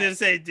 credit I was there. gonna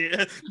say,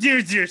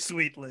 dear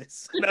sweet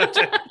Liz. No,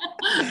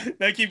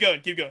 no, keep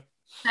going.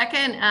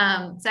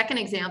 Second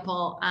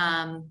example,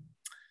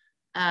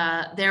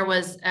 there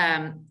was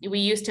we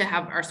used to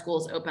have our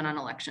schools open on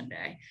election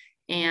day,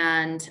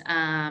 and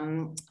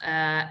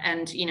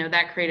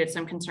that created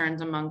some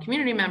concerns among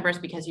community members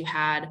because you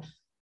had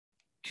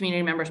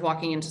community members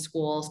walking into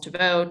schools to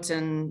vote,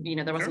 and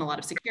there wasn't a lot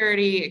of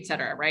security, et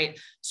cetera, right?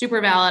 Super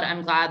valid.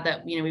 I'm glad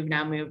that we've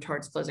now moved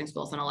towards closing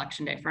schools on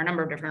election day for a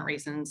number of different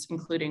reasons,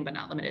 including but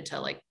not limited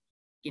to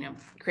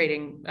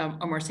creating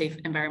a more safe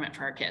environment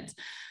for our kids.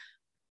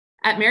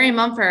 At Mary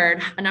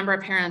Mumford, a number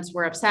of parents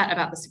were upset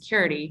about the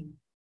security.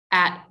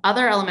 At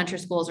other elementary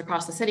schools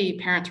across the city,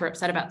 parents were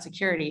upset about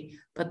security,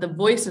 but the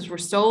voices were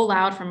so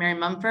loud from Mary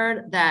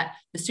Mumford that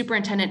the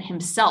superintendent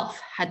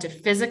himself had to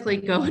physically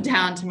go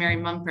down to Mary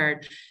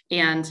Mumford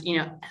and,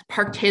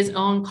 parked his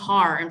own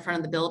car in front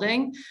of the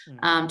building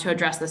to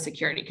address the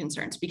security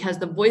concerns, because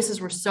the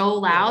voices were so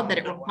loud that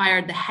it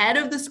required the head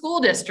of the school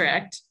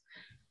district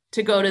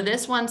to go to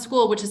this one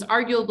school, which is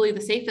arguably the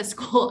safest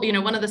school,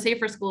 one of the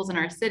safer schools in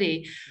our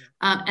city.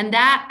 And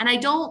I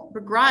don't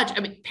begrudge,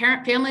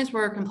 families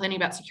were complaining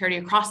about security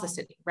across the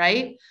city,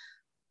 right?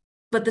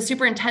 But the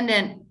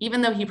superintendent,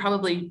 even though he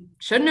probably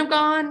shouldn't have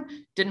gone,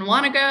 didn't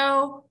want to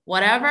go,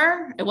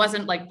 whatever, it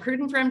wasn't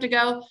prudent for him to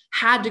go,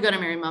 had to go to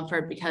Mary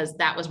Mumford because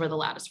that was where the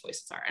loudest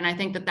voices are. And I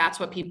think that that's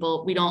what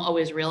we don't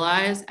always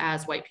realize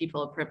as white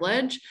people of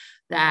privilege,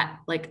 that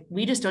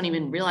we just don't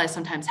even realize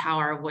sometimes how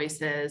our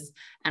voices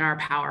and our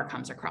power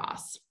comes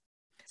across.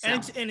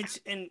 So.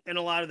 And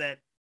a lot of that,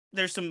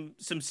 there's some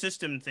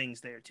system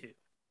things there too,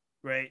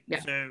 right?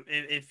 Yeah. So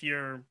if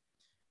you're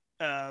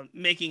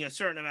making a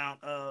certain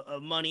amount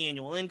of money,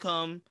 annual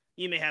income,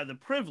 you may have the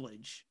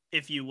privilege,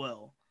 if you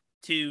will,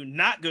 to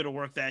not go to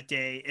work that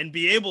day and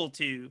be able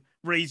to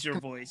raise your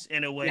voice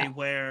in a way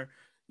where,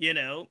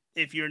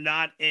 if you're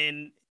not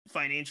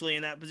financially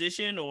in that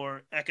position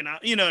or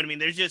economic, you know what I mean?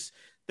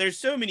 There's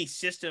so many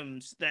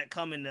systems that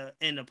come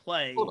into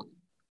play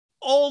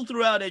all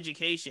throughout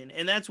education.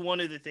 And that's one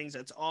of the things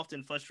that's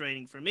often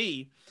frustrating for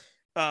me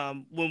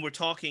when we're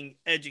talking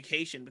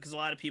education, because a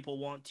lot of people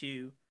want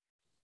to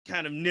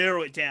kind of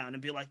narrow it down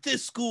and be like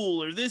this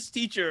school or this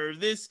teacher or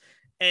this,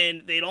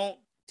 and they don't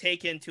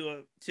take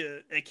into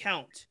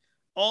account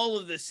all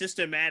of the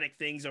systematic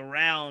things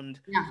around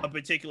a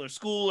particular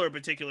school or a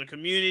particular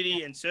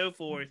community and so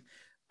forth.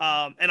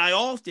 And I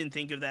often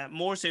think of that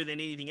more so than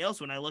anything else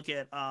when I look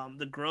at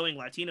the growing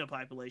Latino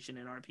population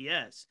in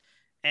RPS.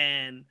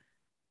 And,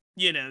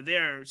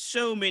 there are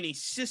so many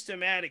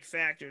systematic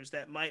factors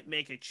that might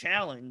make a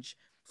challenge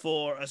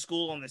for a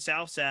school on the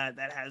South Side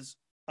that has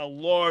a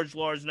large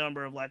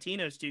number of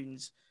Latino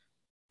students.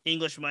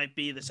 English might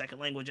be the second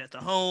language at the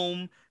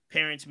home.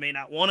 Parents may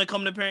not want to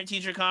come to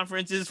parent-teacher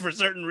conferences for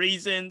certain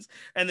reasons.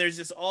 And there's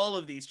just all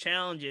of these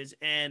challenges.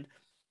 And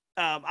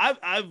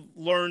I've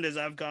learned as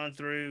I've gone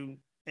through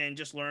and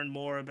just learned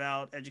more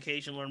about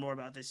education, learned more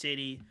about the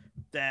city,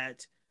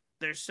 that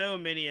there's so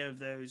many of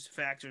those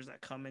factors that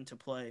come into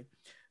play.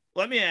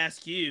 Let me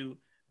ask you,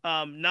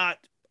 not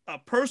a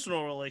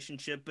personal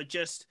relationship, but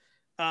just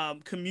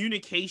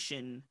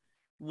communication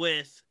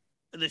with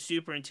the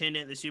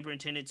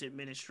superintendent's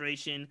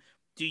administration.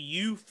 Do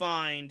you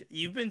find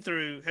you've been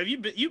through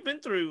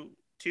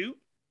two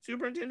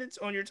superintendents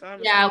on your time?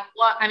 Yeah.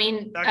 Well, I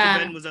mean, Dr.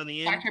 Ben was on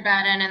the end. Dr.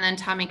 Baden, and then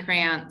Tommy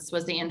Krantz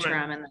was the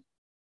interim. Right. And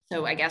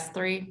so I guess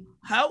 3.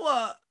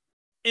 How,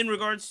 in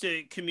regards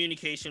to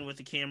communication with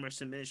the Cameron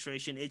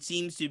administration, it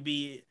seems to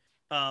be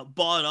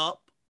bought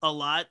up a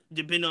lot,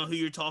 depending on who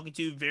you're talking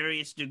to,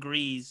 various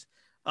degrees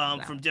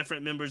from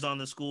different members on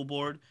the school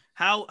board.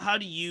 How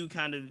do you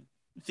kind of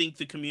think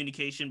the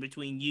communication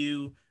between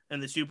you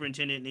and the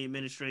superintendent and the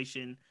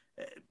administration,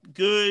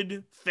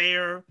 good,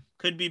 fair,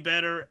 could be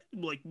better?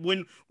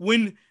 When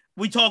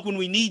we talk when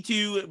we need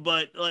to,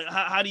 but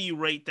how do you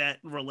rate that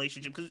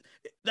relationship? Because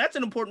that's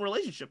an important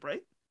relationship,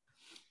 right?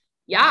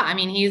 Yeah, I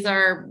mean, he's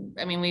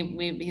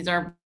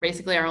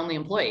basically our only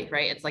employee,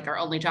 right? It's our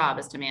only job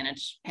is to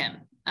manage him,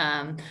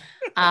 on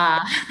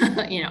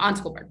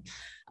school board.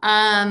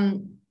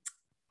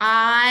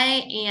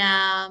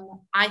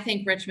 I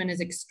think Richmond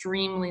is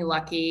extremely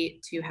lucky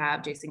to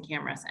have Jason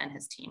Camrus and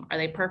his team. Are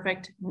they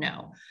perfect?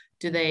 No.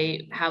 Do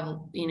they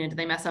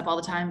mess up all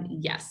the time?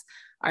 Yes.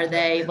 Are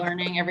they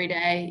learning every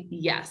day?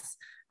 Yes.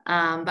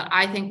 But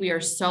I think we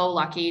are so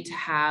lucky to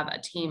have a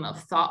team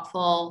of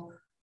thoughtful,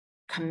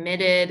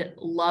 committed,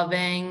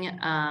 loving,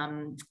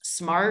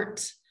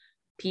 smart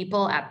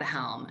people at the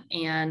helm.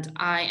 And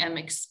I am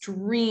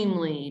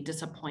extremely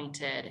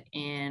disappointed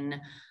in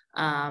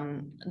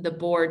the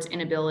board's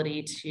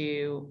inability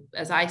to,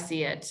 as I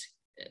see it,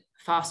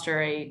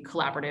 foster a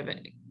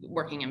collaborative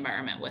working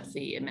environment with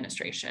the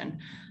administration.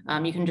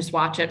 You can just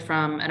watch it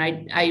from, and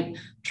I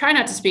try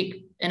not to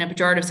speak in a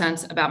pejorative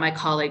sense about my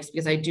colleagues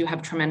because I do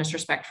have tremendous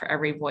respect for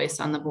every voice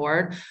on the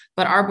board,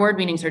 but our board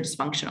meetings are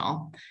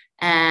dysfunctional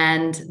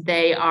and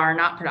they are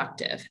not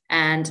productive.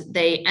 And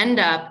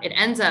it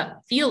ends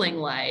up feeling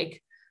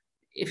like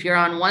if you're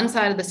on one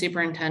side of the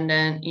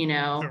superintendent,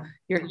 Sure.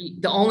 you're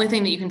the only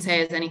thing that you can say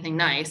is anything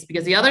nice,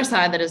 because the other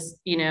side that is,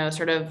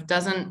 sort of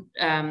doesn't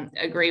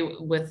agree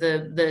with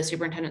the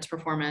superintendent's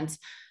performance,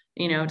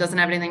 doesn't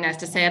have anything nice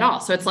to say at all.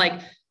 So it's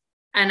like,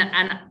 and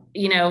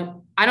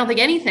I don't think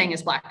anything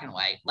is black and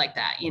white like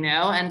that,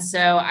 And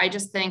so I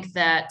just think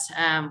that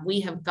we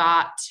have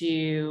got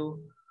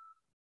to,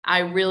 I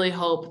really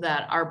hope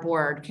that our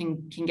board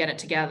can get it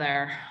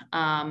together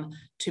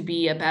to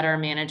be a better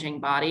managing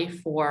body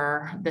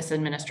for this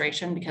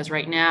administration, because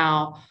right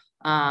now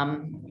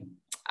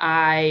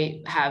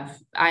I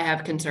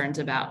have concerns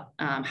about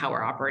how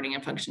we're operating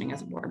and functioning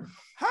as a board.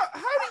 How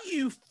do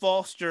you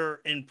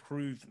foster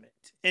improvement?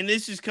 And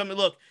this is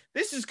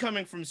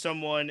coming from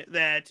someone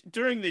that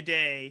during the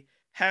day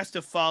has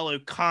to follow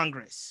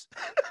Congress.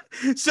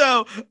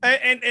 So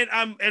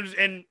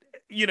and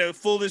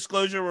full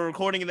disclosure, we're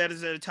recording that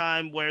at a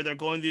time where they're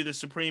going through the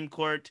Supreme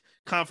Court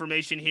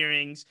confirmation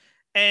hearings,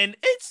 and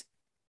it's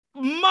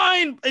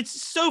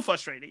so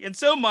frustrating and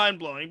so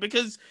mind-blowing,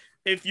 because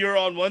if you're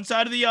on one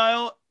side of the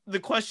aisle, the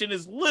question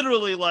is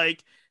literally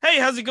like, hey,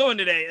 how's it going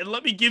today? And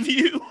let me give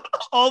you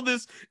all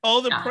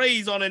the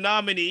praise on a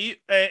nominee.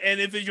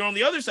 And if you're on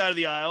the other side of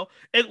the aisle,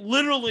 it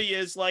literally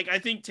is like, I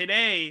think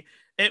today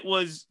it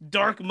was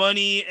dark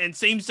money and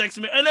same-sex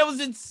marriage, and that was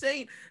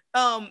insane.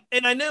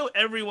 And I know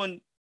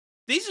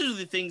these are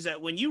the things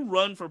that when you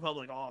run for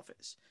public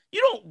office, you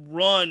don't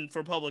run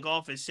for public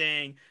office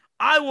saying,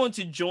 I want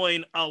to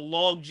join a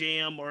log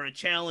jam or a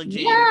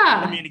challenging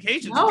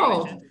communication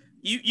situation.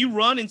 You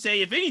run and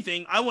say, if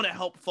anything, I want to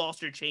help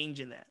foster change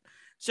in that.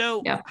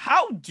 So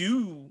how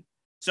do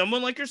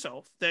someone like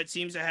yourself that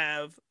seems to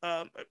have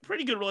a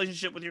pretty good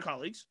relationship with your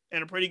colleagues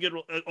and a pretty good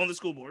on the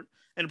school board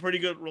and a pretty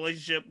good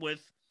relationship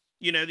with,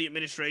 the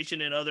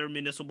administration and other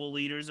municipal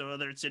leaders or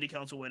other city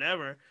council,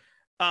 whatever,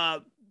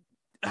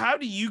 how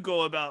do you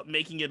go about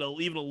making it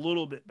even a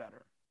little bit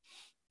better?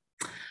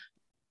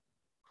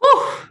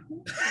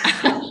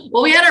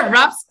 Well, we had a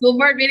rough school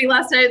board meeting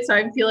last night, so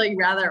I'm feeling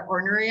rather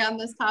ornery on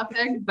this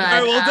topic. But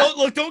all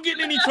right, don't get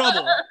in any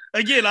trouble.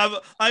 Again, I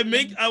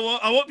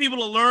want people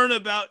to learn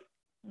about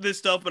this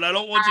stuff, but I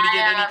don't want you to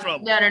get in any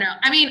trouble. No.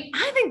 I mean,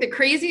 I think the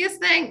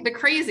craziest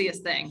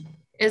thing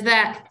is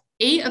that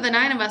 8 of the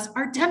 9 of us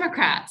are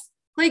Democrats.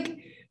 Like,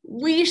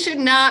 we should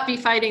not be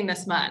fighting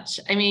this much.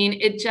 I mean,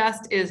 it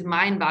just is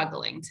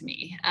mind-boggling to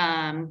me.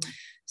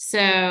 So,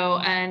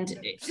 and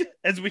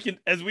as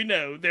we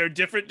know, there are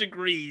different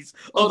degrees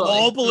of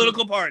all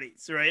political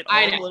parties, right?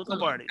 All political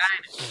parties.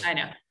 I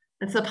know.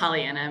 It's the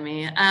Pollyanna in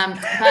me.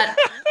 But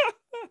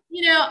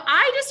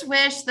I just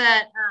wish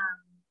that,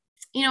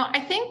 I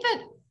think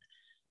that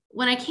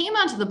when I came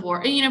onto the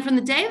board, from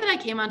the day that I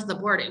came onto the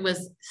board, it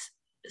was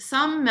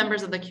some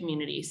members of the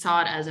community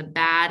saw it as a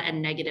bad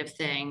and negative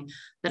thing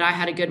that I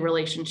had a good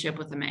relationship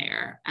with the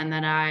mayor, and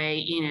that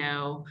I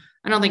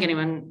don't think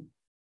anyone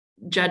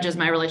judges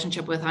my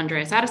relationship with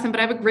Andreas Addison, but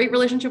I have a great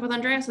relationship with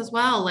Andreas as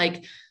well.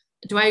 Like,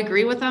 do I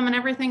agree with them and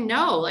everything?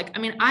 No. Like, I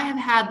mean, I have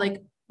had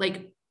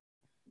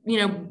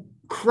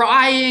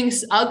crying,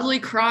 ugly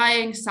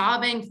crying,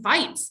 sobbing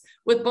fights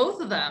with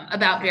both of them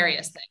about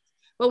various things,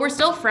 but we're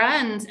still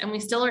friends and we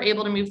still are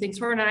able to move things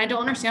forward. And I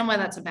don't understand why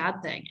that's a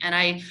bad thing.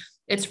 And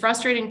it's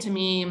frustrating to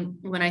me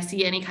when I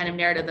see any kind of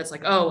narrative that's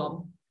like, oh,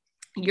 well,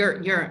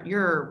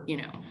 you're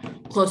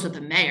close with the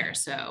mayor,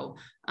 so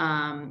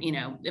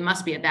it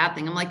must be a bad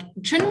thing. I'm like,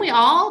 shouldn't we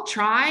all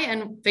try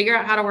and figure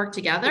out how to work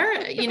together?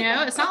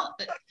 It's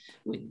not,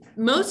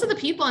 most of the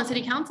people on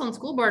city council and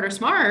school board are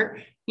smart,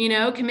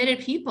 committed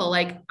people.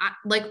 Like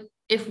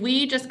if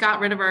we just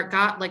let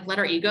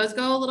our egos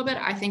go a little bit,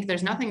 I think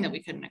there's nothing that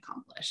we couldn't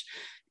accomplish.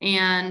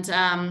 And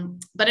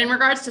but in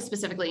regards to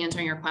specifically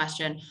answering your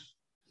question,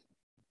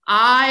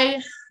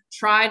 I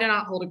try to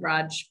not hold a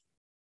grudge.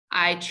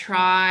 I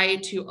try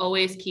to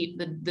always keep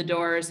the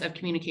doors of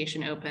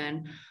communication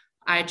open.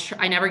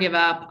 I never give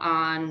up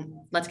on,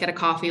 let's get a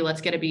coffee,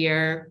 let's get a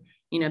beer,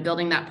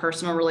 building that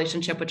personal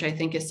relationship, which I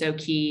think is so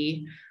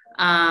key.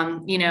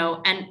 And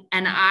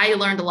I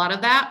learned a lot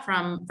of that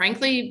from,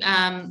 frankly,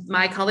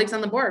 my colleagues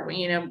on the board.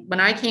 When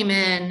I came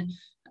in,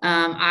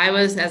 I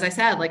was, as I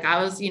said,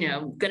 I was,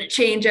 going to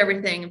change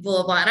everything and blah,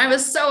 blah, blah. And I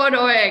was so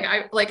annoying.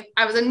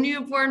 I was a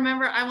new board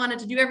member. I wanted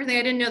to do everything.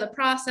 I didn't know the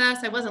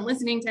process. I wasn't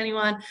listening to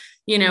anyone,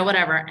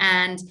 whatever.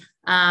 And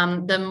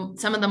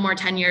some of the more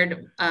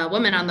tenured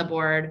women on the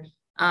board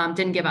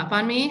didn't give up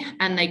on me,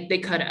 and they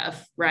could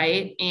have,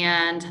 right?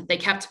 And they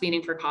kept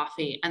meeting for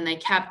coffee, and they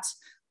kept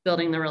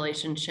building the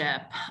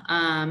relationship.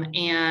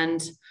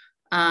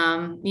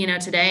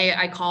 Today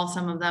I call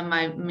some of them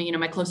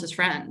my closest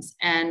friends,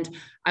 and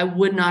I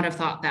would not have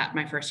thought that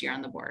my first year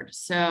on the board.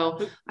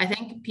 So I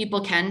think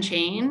people can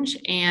change,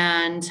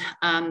 and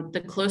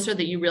the closer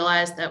that you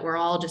realize that we're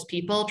all just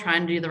people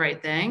trying to do the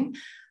right thing,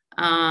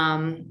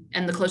 and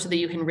the closer that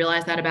you can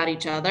realize that about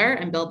each other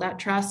and build that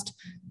trust,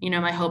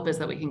 my hope is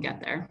that we can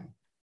get there.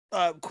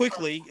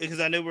 Quickly,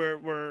 because I know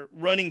we're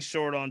running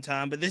short on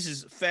time, but this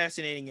is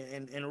fascinating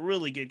and a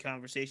really good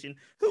conversation.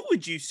 Who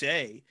would you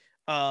say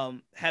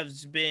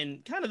has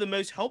been kind of the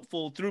most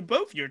helpful through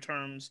both your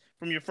terms,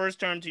 from your first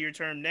term to your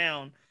term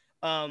now?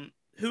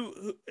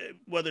 Who,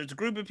 whether it's a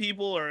group of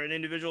people or an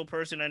individual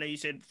person, I know you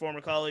said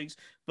former colleagues,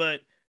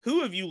 but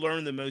who have you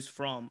learned the most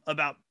from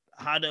about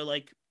how to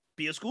like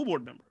be a school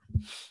board member?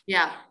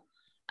 Yeah.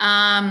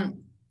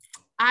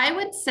 I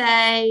would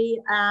say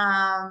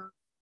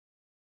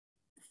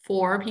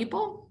 4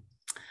 people.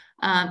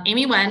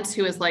 Amy Wentz,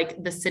 who is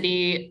like the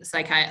city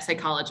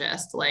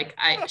psychologist,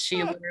 she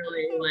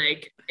literally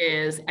like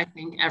is, I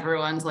think,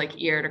 everyone's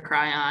like ear to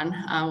cry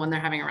on when they're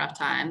having a rough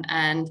time.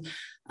 And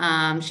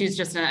she's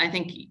just, I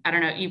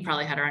don't know, you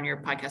probably had her on your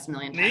podcast a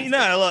million times. No,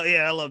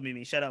 I love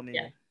Mimi. Shout out Mimi.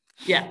 Yeah.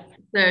 Yeah.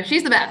 So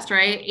she's the best,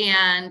 right?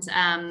 And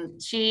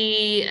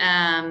she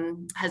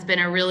has been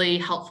a really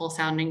helpful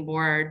sounding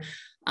board,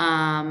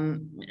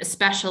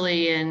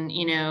 especially in,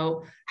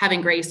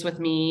 having grace with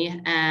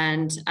me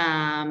and,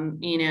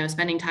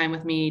 spending time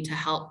with me to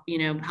help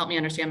me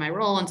understand my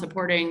role and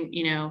supporting,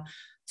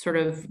 sort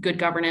of good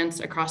governance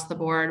across the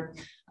board.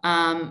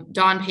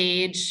 Dawn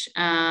Page,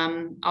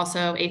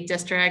 also 8th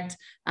District.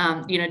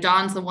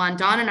 Dawn's the one.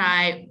 Dawn and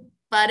I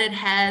butted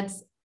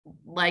heads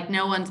like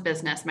no one's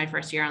business my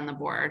first year on the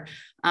board.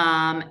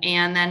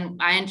 And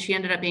then she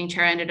ended up being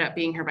chair. I ended up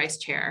being her vice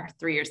chair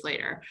 3 years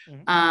later.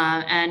 Mm-hmm.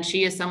 And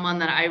she is someone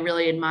that I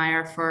really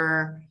admire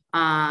for,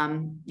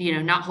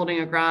 not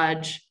holding a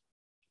grudge,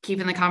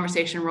 keeping the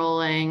conversation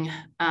rolling.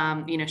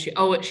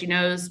 She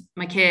knows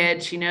my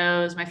kids, she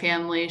knows my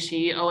family.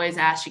 She always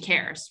asks, she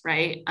cares.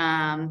 Right.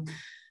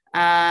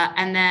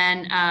 And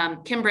then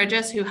Kim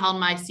Bridges, who held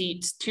my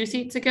seat 2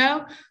 seats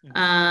ago,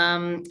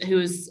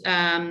 who's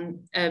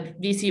a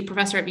VC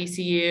professor at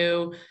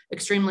VCU,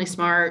 extremely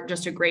smart,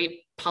 just a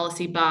great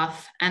policy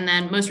buff. And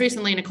then most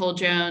recently, Nicole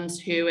Jones,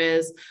 who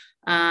is,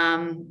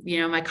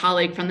 my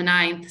colleague from the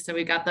 9th. So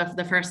we got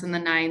the first and the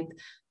 9th,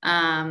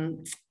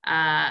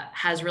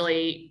 has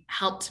really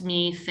helped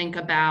me think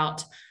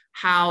about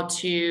how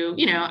to,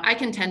 I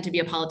can tend to be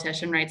a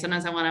politician, right?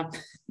 Sometimes I want to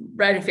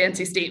write a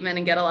fancy statement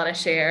and get a lot of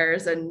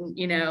shares and,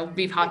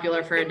 be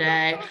popular for a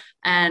day.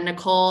 And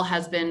Nicole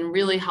has been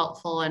really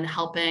helpful in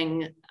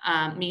helping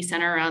me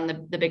center around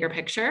the bigger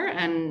picture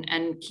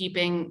and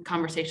keeping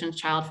conversations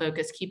child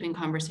focused, keeping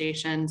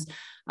conversations,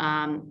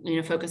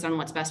 focused on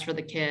what's best for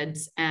the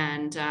kids.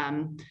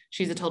 And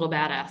she's a total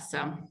badass.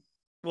 So.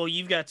 Well,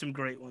 you've got some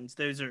great ones.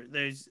 Those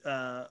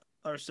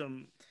are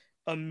some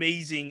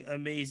amazing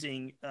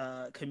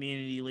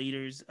community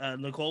leaders.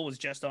 Nicole was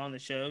just on the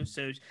show,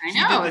 so she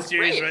did the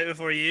series right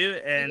before you,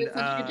 and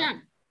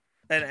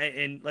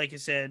and like I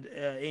said,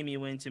 Amy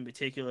Wentz in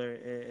particular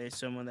is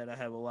someone that I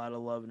have a lot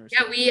of love and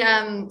respect.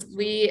 Yeah,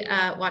 we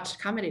watched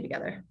comedy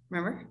together.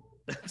 Remember?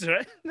 That's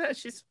right.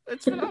 That's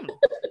phenomenal.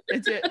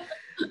 It's it.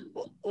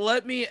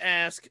 Let me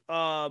ask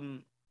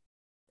on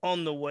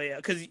the way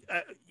out, because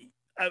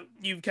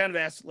you've kind of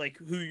asked like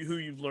who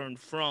you've learned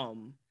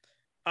from.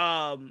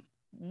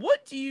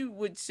 What do you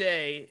would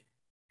say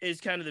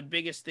is kind of the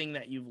biggest thing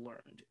that you've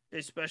learned,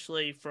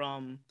 especially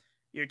from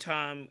your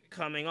time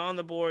coming on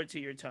the board to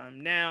your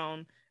time now,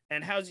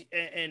 and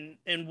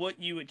and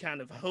what you would kind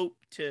of hope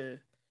to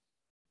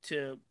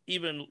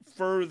even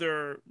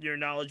further your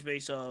knowledge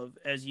base of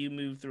as you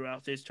move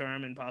throughout this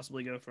term and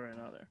possibly go for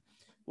another?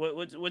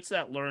 What's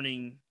that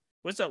learning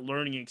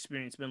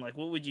experience been like?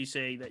 What would you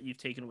say that you've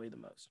taken away the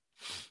most?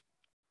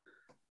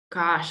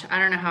 Gosh, I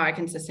don't know how I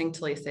can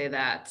succinctly say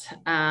that.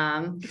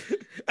 And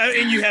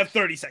you have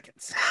 30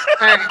 seconds.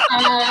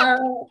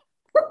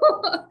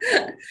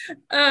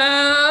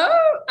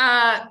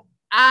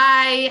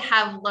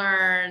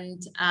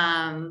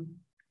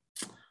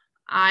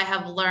 I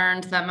have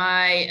learned that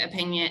my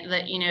opinion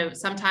that,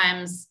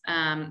 sometimes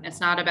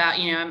it's not about,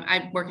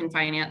 I work in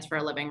finance for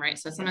a living, right?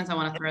 So sometimes I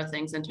want to throw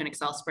things into an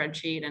Excel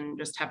spreadsheet and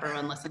just have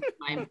everyone listen to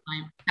my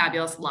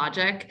fabulous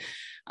logic.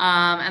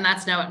 And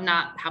that's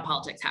not how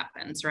politics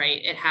happens,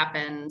 right? It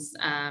happens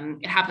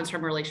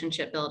from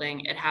relationship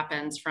building. It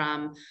happens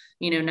from,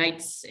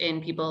 nights in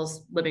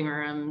people's living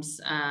rooms,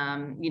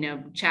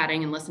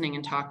 chatting and listening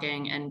and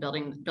talking and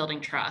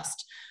building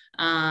trust.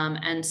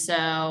 And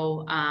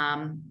so,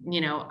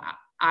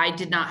 I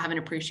did not have an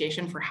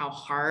appreciation for how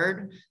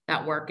hard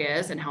that work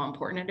is and how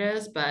important it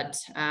is, but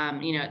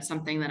it's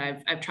something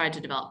that I've tried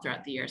to develop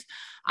throughout the years.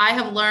 I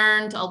have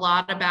learned a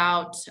lot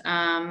about,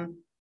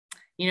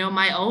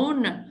 my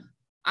own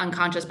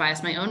unconscious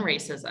bias, my own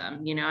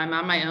racism. I'm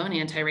on my own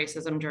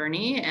anti-racism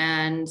journey,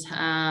 and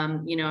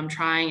I'm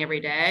trying every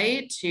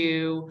day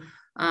to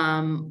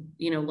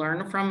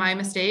learn from my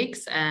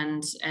mistakes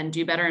and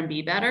do better and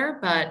be better.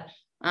 But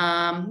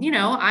I'm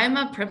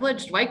a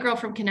privileged white girl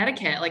from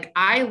Connecticut. Like,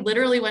 I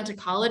literally went to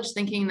college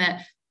thinking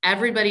that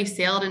everybody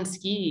sailed and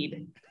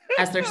skied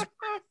as their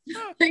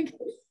like,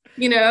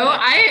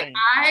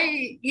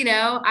 I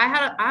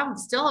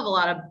still have a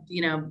lot of,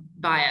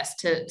 bias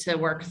to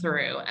work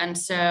through. And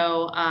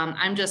so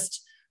I'm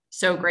just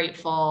so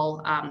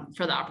grateful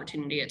for the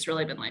opportunity. It's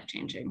really been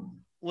life-changing.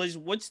 Liz,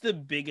 what's the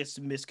biggest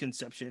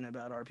misconception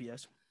about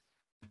RPS?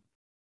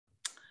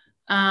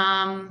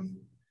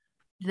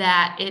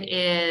 That it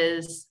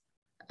is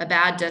a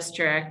bad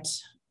district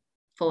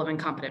full of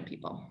incompetent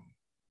people.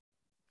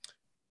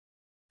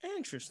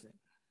 Interesting.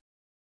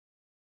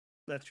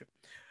 That's true.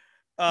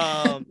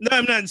 No,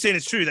 I'm not saying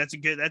it's true. That's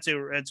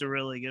a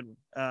really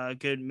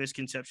good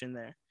misconception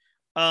there.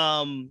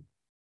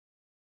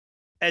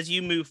 As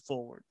you move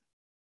forward,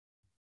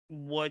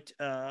 what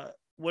are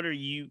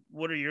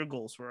your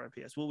goals for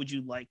RPS? What would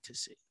you like to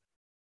see?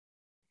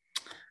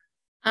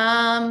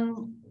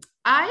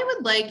 I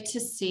would like to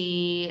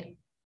see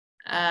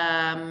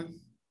I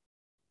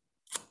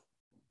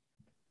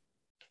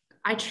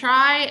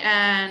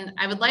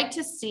would like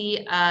to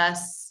see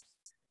us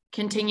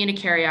continue to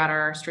carry out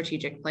our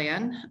strategic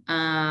plan.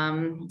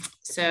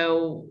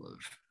 So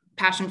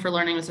Passion for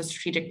Learning was a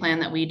strategic plan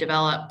that we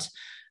developed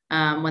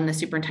when the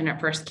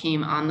superintendent first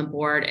came on the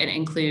board. It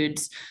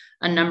includes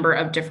a number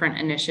of different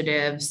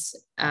initiatives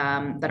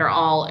that are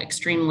all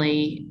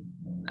extremely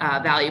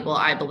valuable,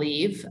 I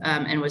believe,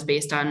 and was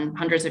based on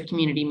hundreds of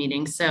community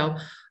meetings. So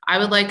I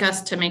would like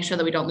us to make sure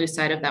that we don't lose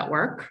sight of that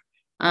work.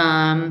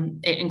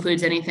 It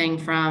includes anything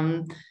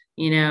from,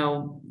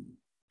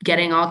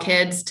 getting all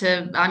kids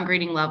to on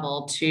grading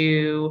level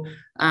to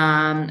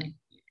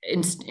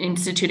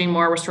instituting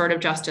more restorative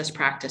justice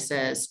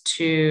practices,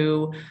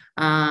 to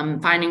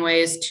finding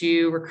ways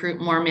to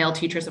recruit more male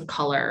teachers of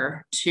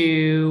color,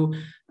 to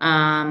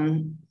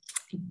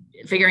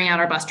figuring out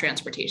our bus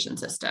transportation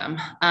system.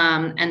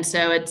 And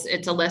so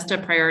it's a list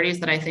of priorities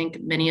that I think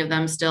many of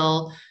them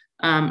still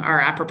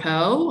are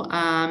apropos.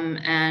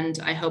 And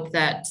I hope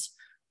that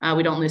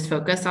we don't lose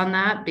focus on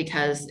that,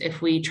 because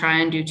if we try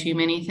and do too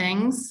many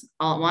things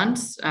all at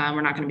once,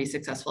 we're not going to be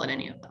successful at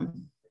any of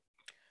them.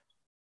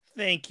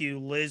 Thank you,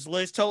 Liz.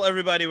 Liz, tell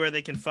everybody where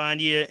they can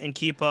find you and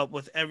keep up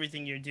with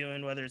everything you're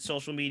doing, whether it's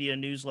social media,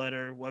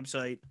 newsletter,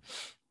 website.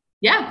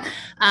 Yeah.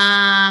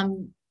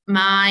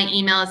 My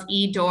email is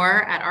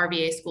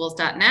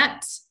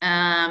edoerr@rvaschools.net.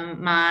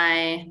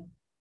 My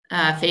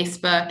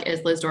Facebook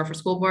is Liz Doerr for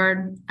School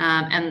Board.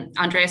 And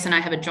Andreas and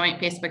I have a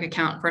joint Facebook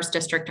account, First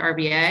District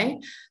RVA.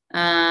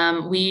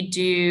 We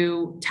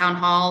do town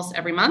halls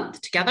every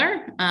month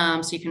together.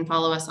 So you can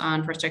follow us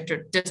on First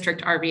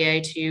District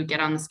RVA to get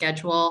on the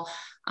schedule.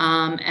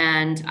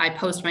 And I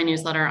post my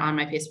newsletter on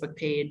my Facebook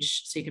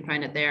page, so you can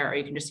find it there, or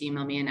you can just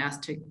email me and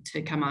ask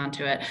to come on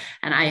to it.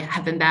 And I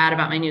have been bad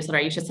about my newsletter.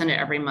 I used to send it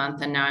every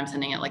month, and now I'm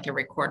sending it like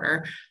every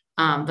quarter.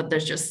 But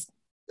there's just,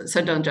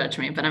 so don't judge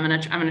me, but I'm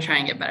gonna try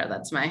and get better.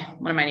 That's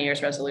one of my New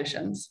Year's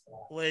resolutions.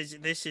 Liz,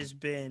 this has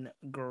been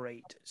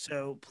great.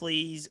 So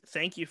please,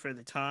 thank you for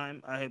the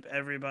time. I hope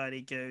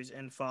everybody goes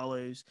and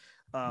follows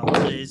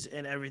Liz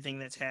and everything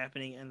that's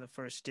happening in the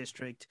First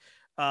District,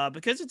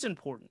 because it's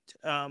important.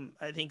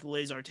 I think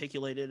Liz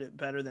articulated it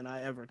better than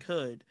I ever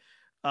could,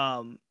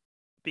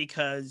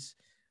 because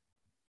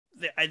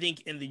I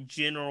think in the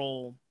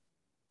general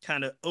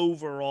kind of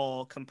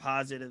overall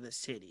composite of the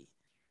city,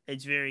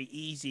 it's very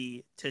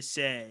easy to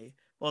say,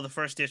 well, the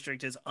First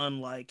District is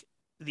unlike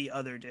the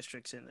other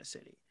districts in the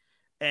city.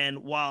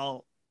 And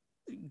while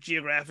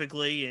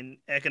geographically and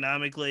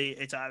economically,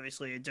 it's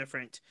obviously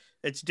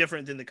it's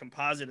different than the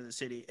composite of the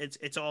city.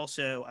 It's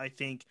also, I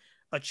think,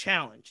 a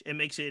challenge. It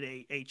makes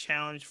it a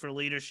challenge for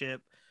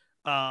leadership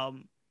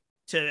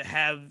to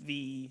have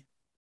the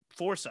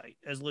foresight,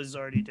 as Liz has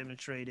already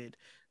demonstrated,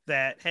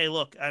 that, hey,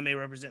 look, I may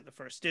represent the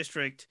First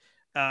District,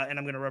 and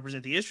I'm going to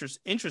represent the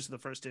interest of the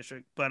First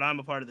District, but I'm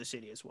a part of the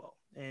city as well.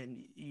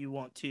 And you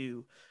want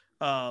to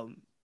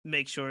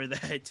make sure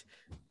that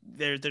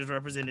there's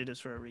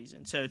representatives for a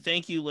reason. So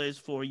thank you, Liz,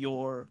 for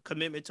your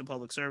commitment to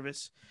public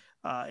service,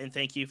 and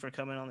thank you for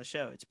coming on the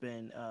show. It's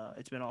been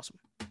awesome.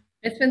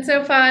 It's been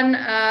so fun.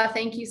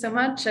 Thank you so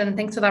much, and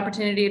thanks for the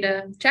opportunity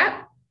to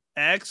chat.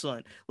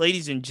 Excellent.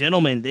 Ladies and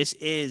gentlemen, this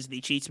is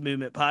the Cheats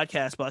Movement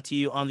podcast, brought to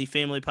you on the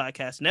Family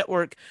Podcast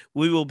Network.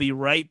 We will be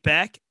right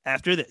back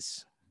after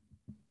this.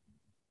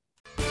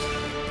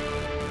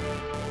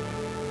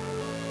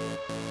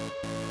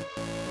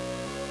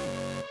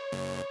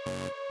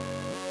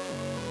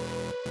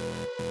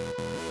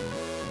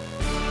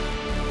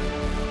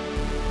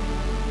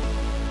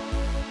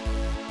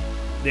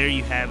 There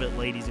you have it,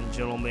 ladies and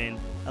gentlemen.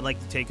 I'd like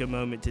to take a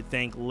moment to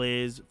thank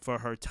Liz for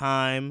her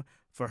time,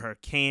 for her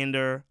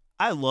candor.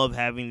 I love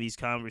having these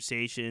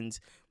conversations.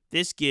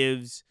 This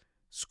gives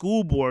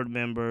school board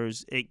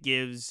members, it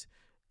gives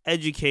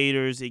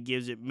educators, it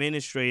gives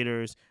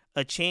administrators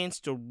a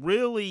chance to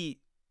really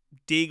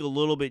dig a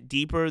little bit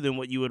deeper than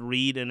what you would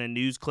read in a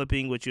news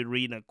clipping, which you'd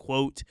read in a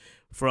quote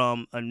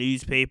from a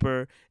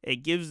newspaper. It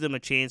gives them a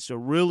chance to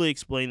really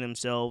explain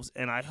themselves,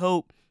 and I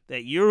hope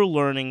that you're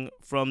learning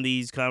from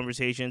these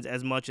conversations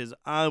as much as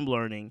I'm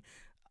learning.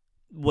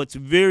 What's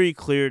very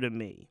clear to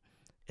me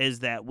is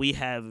that we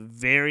have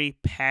very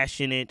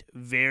passionate,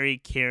 very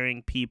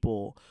caring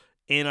people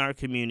in our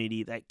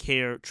community that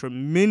care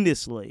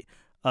tremendously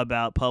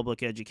about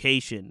public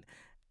education,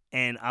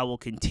 and I will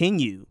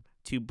continue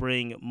to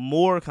bring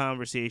more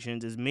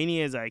conversations, as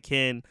many as I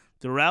can,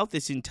 throughout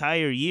this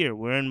entire year.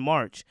 We're in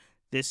March.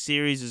 This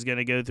series is going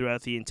to go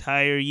throughout the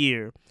entire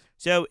year.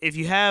 So if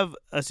you have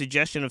a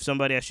suggestion of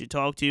somebody I should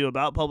talk to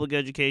about public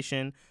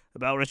education,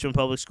 about Richmond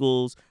Public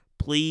Schools,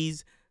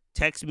 please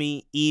text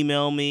me,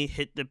 email me,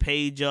 hit the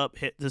page up,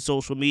 hit the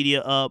social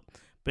media up,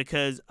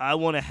 because I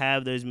want to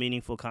have those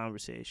meaningful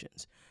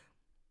conversations.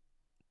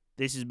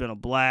 This has been a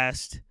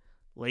blast.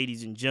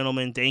 Ladies and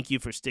gentlemen, thank you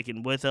for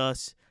sticking with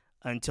us.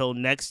 Until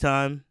next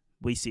time,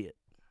 we see it.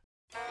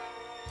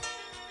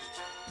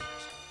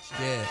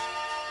 Yeah.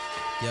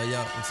 Yo,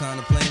 what time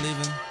the plane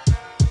leaving?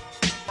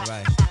 All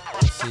right.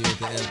 See you at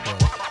the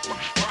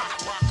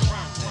airport.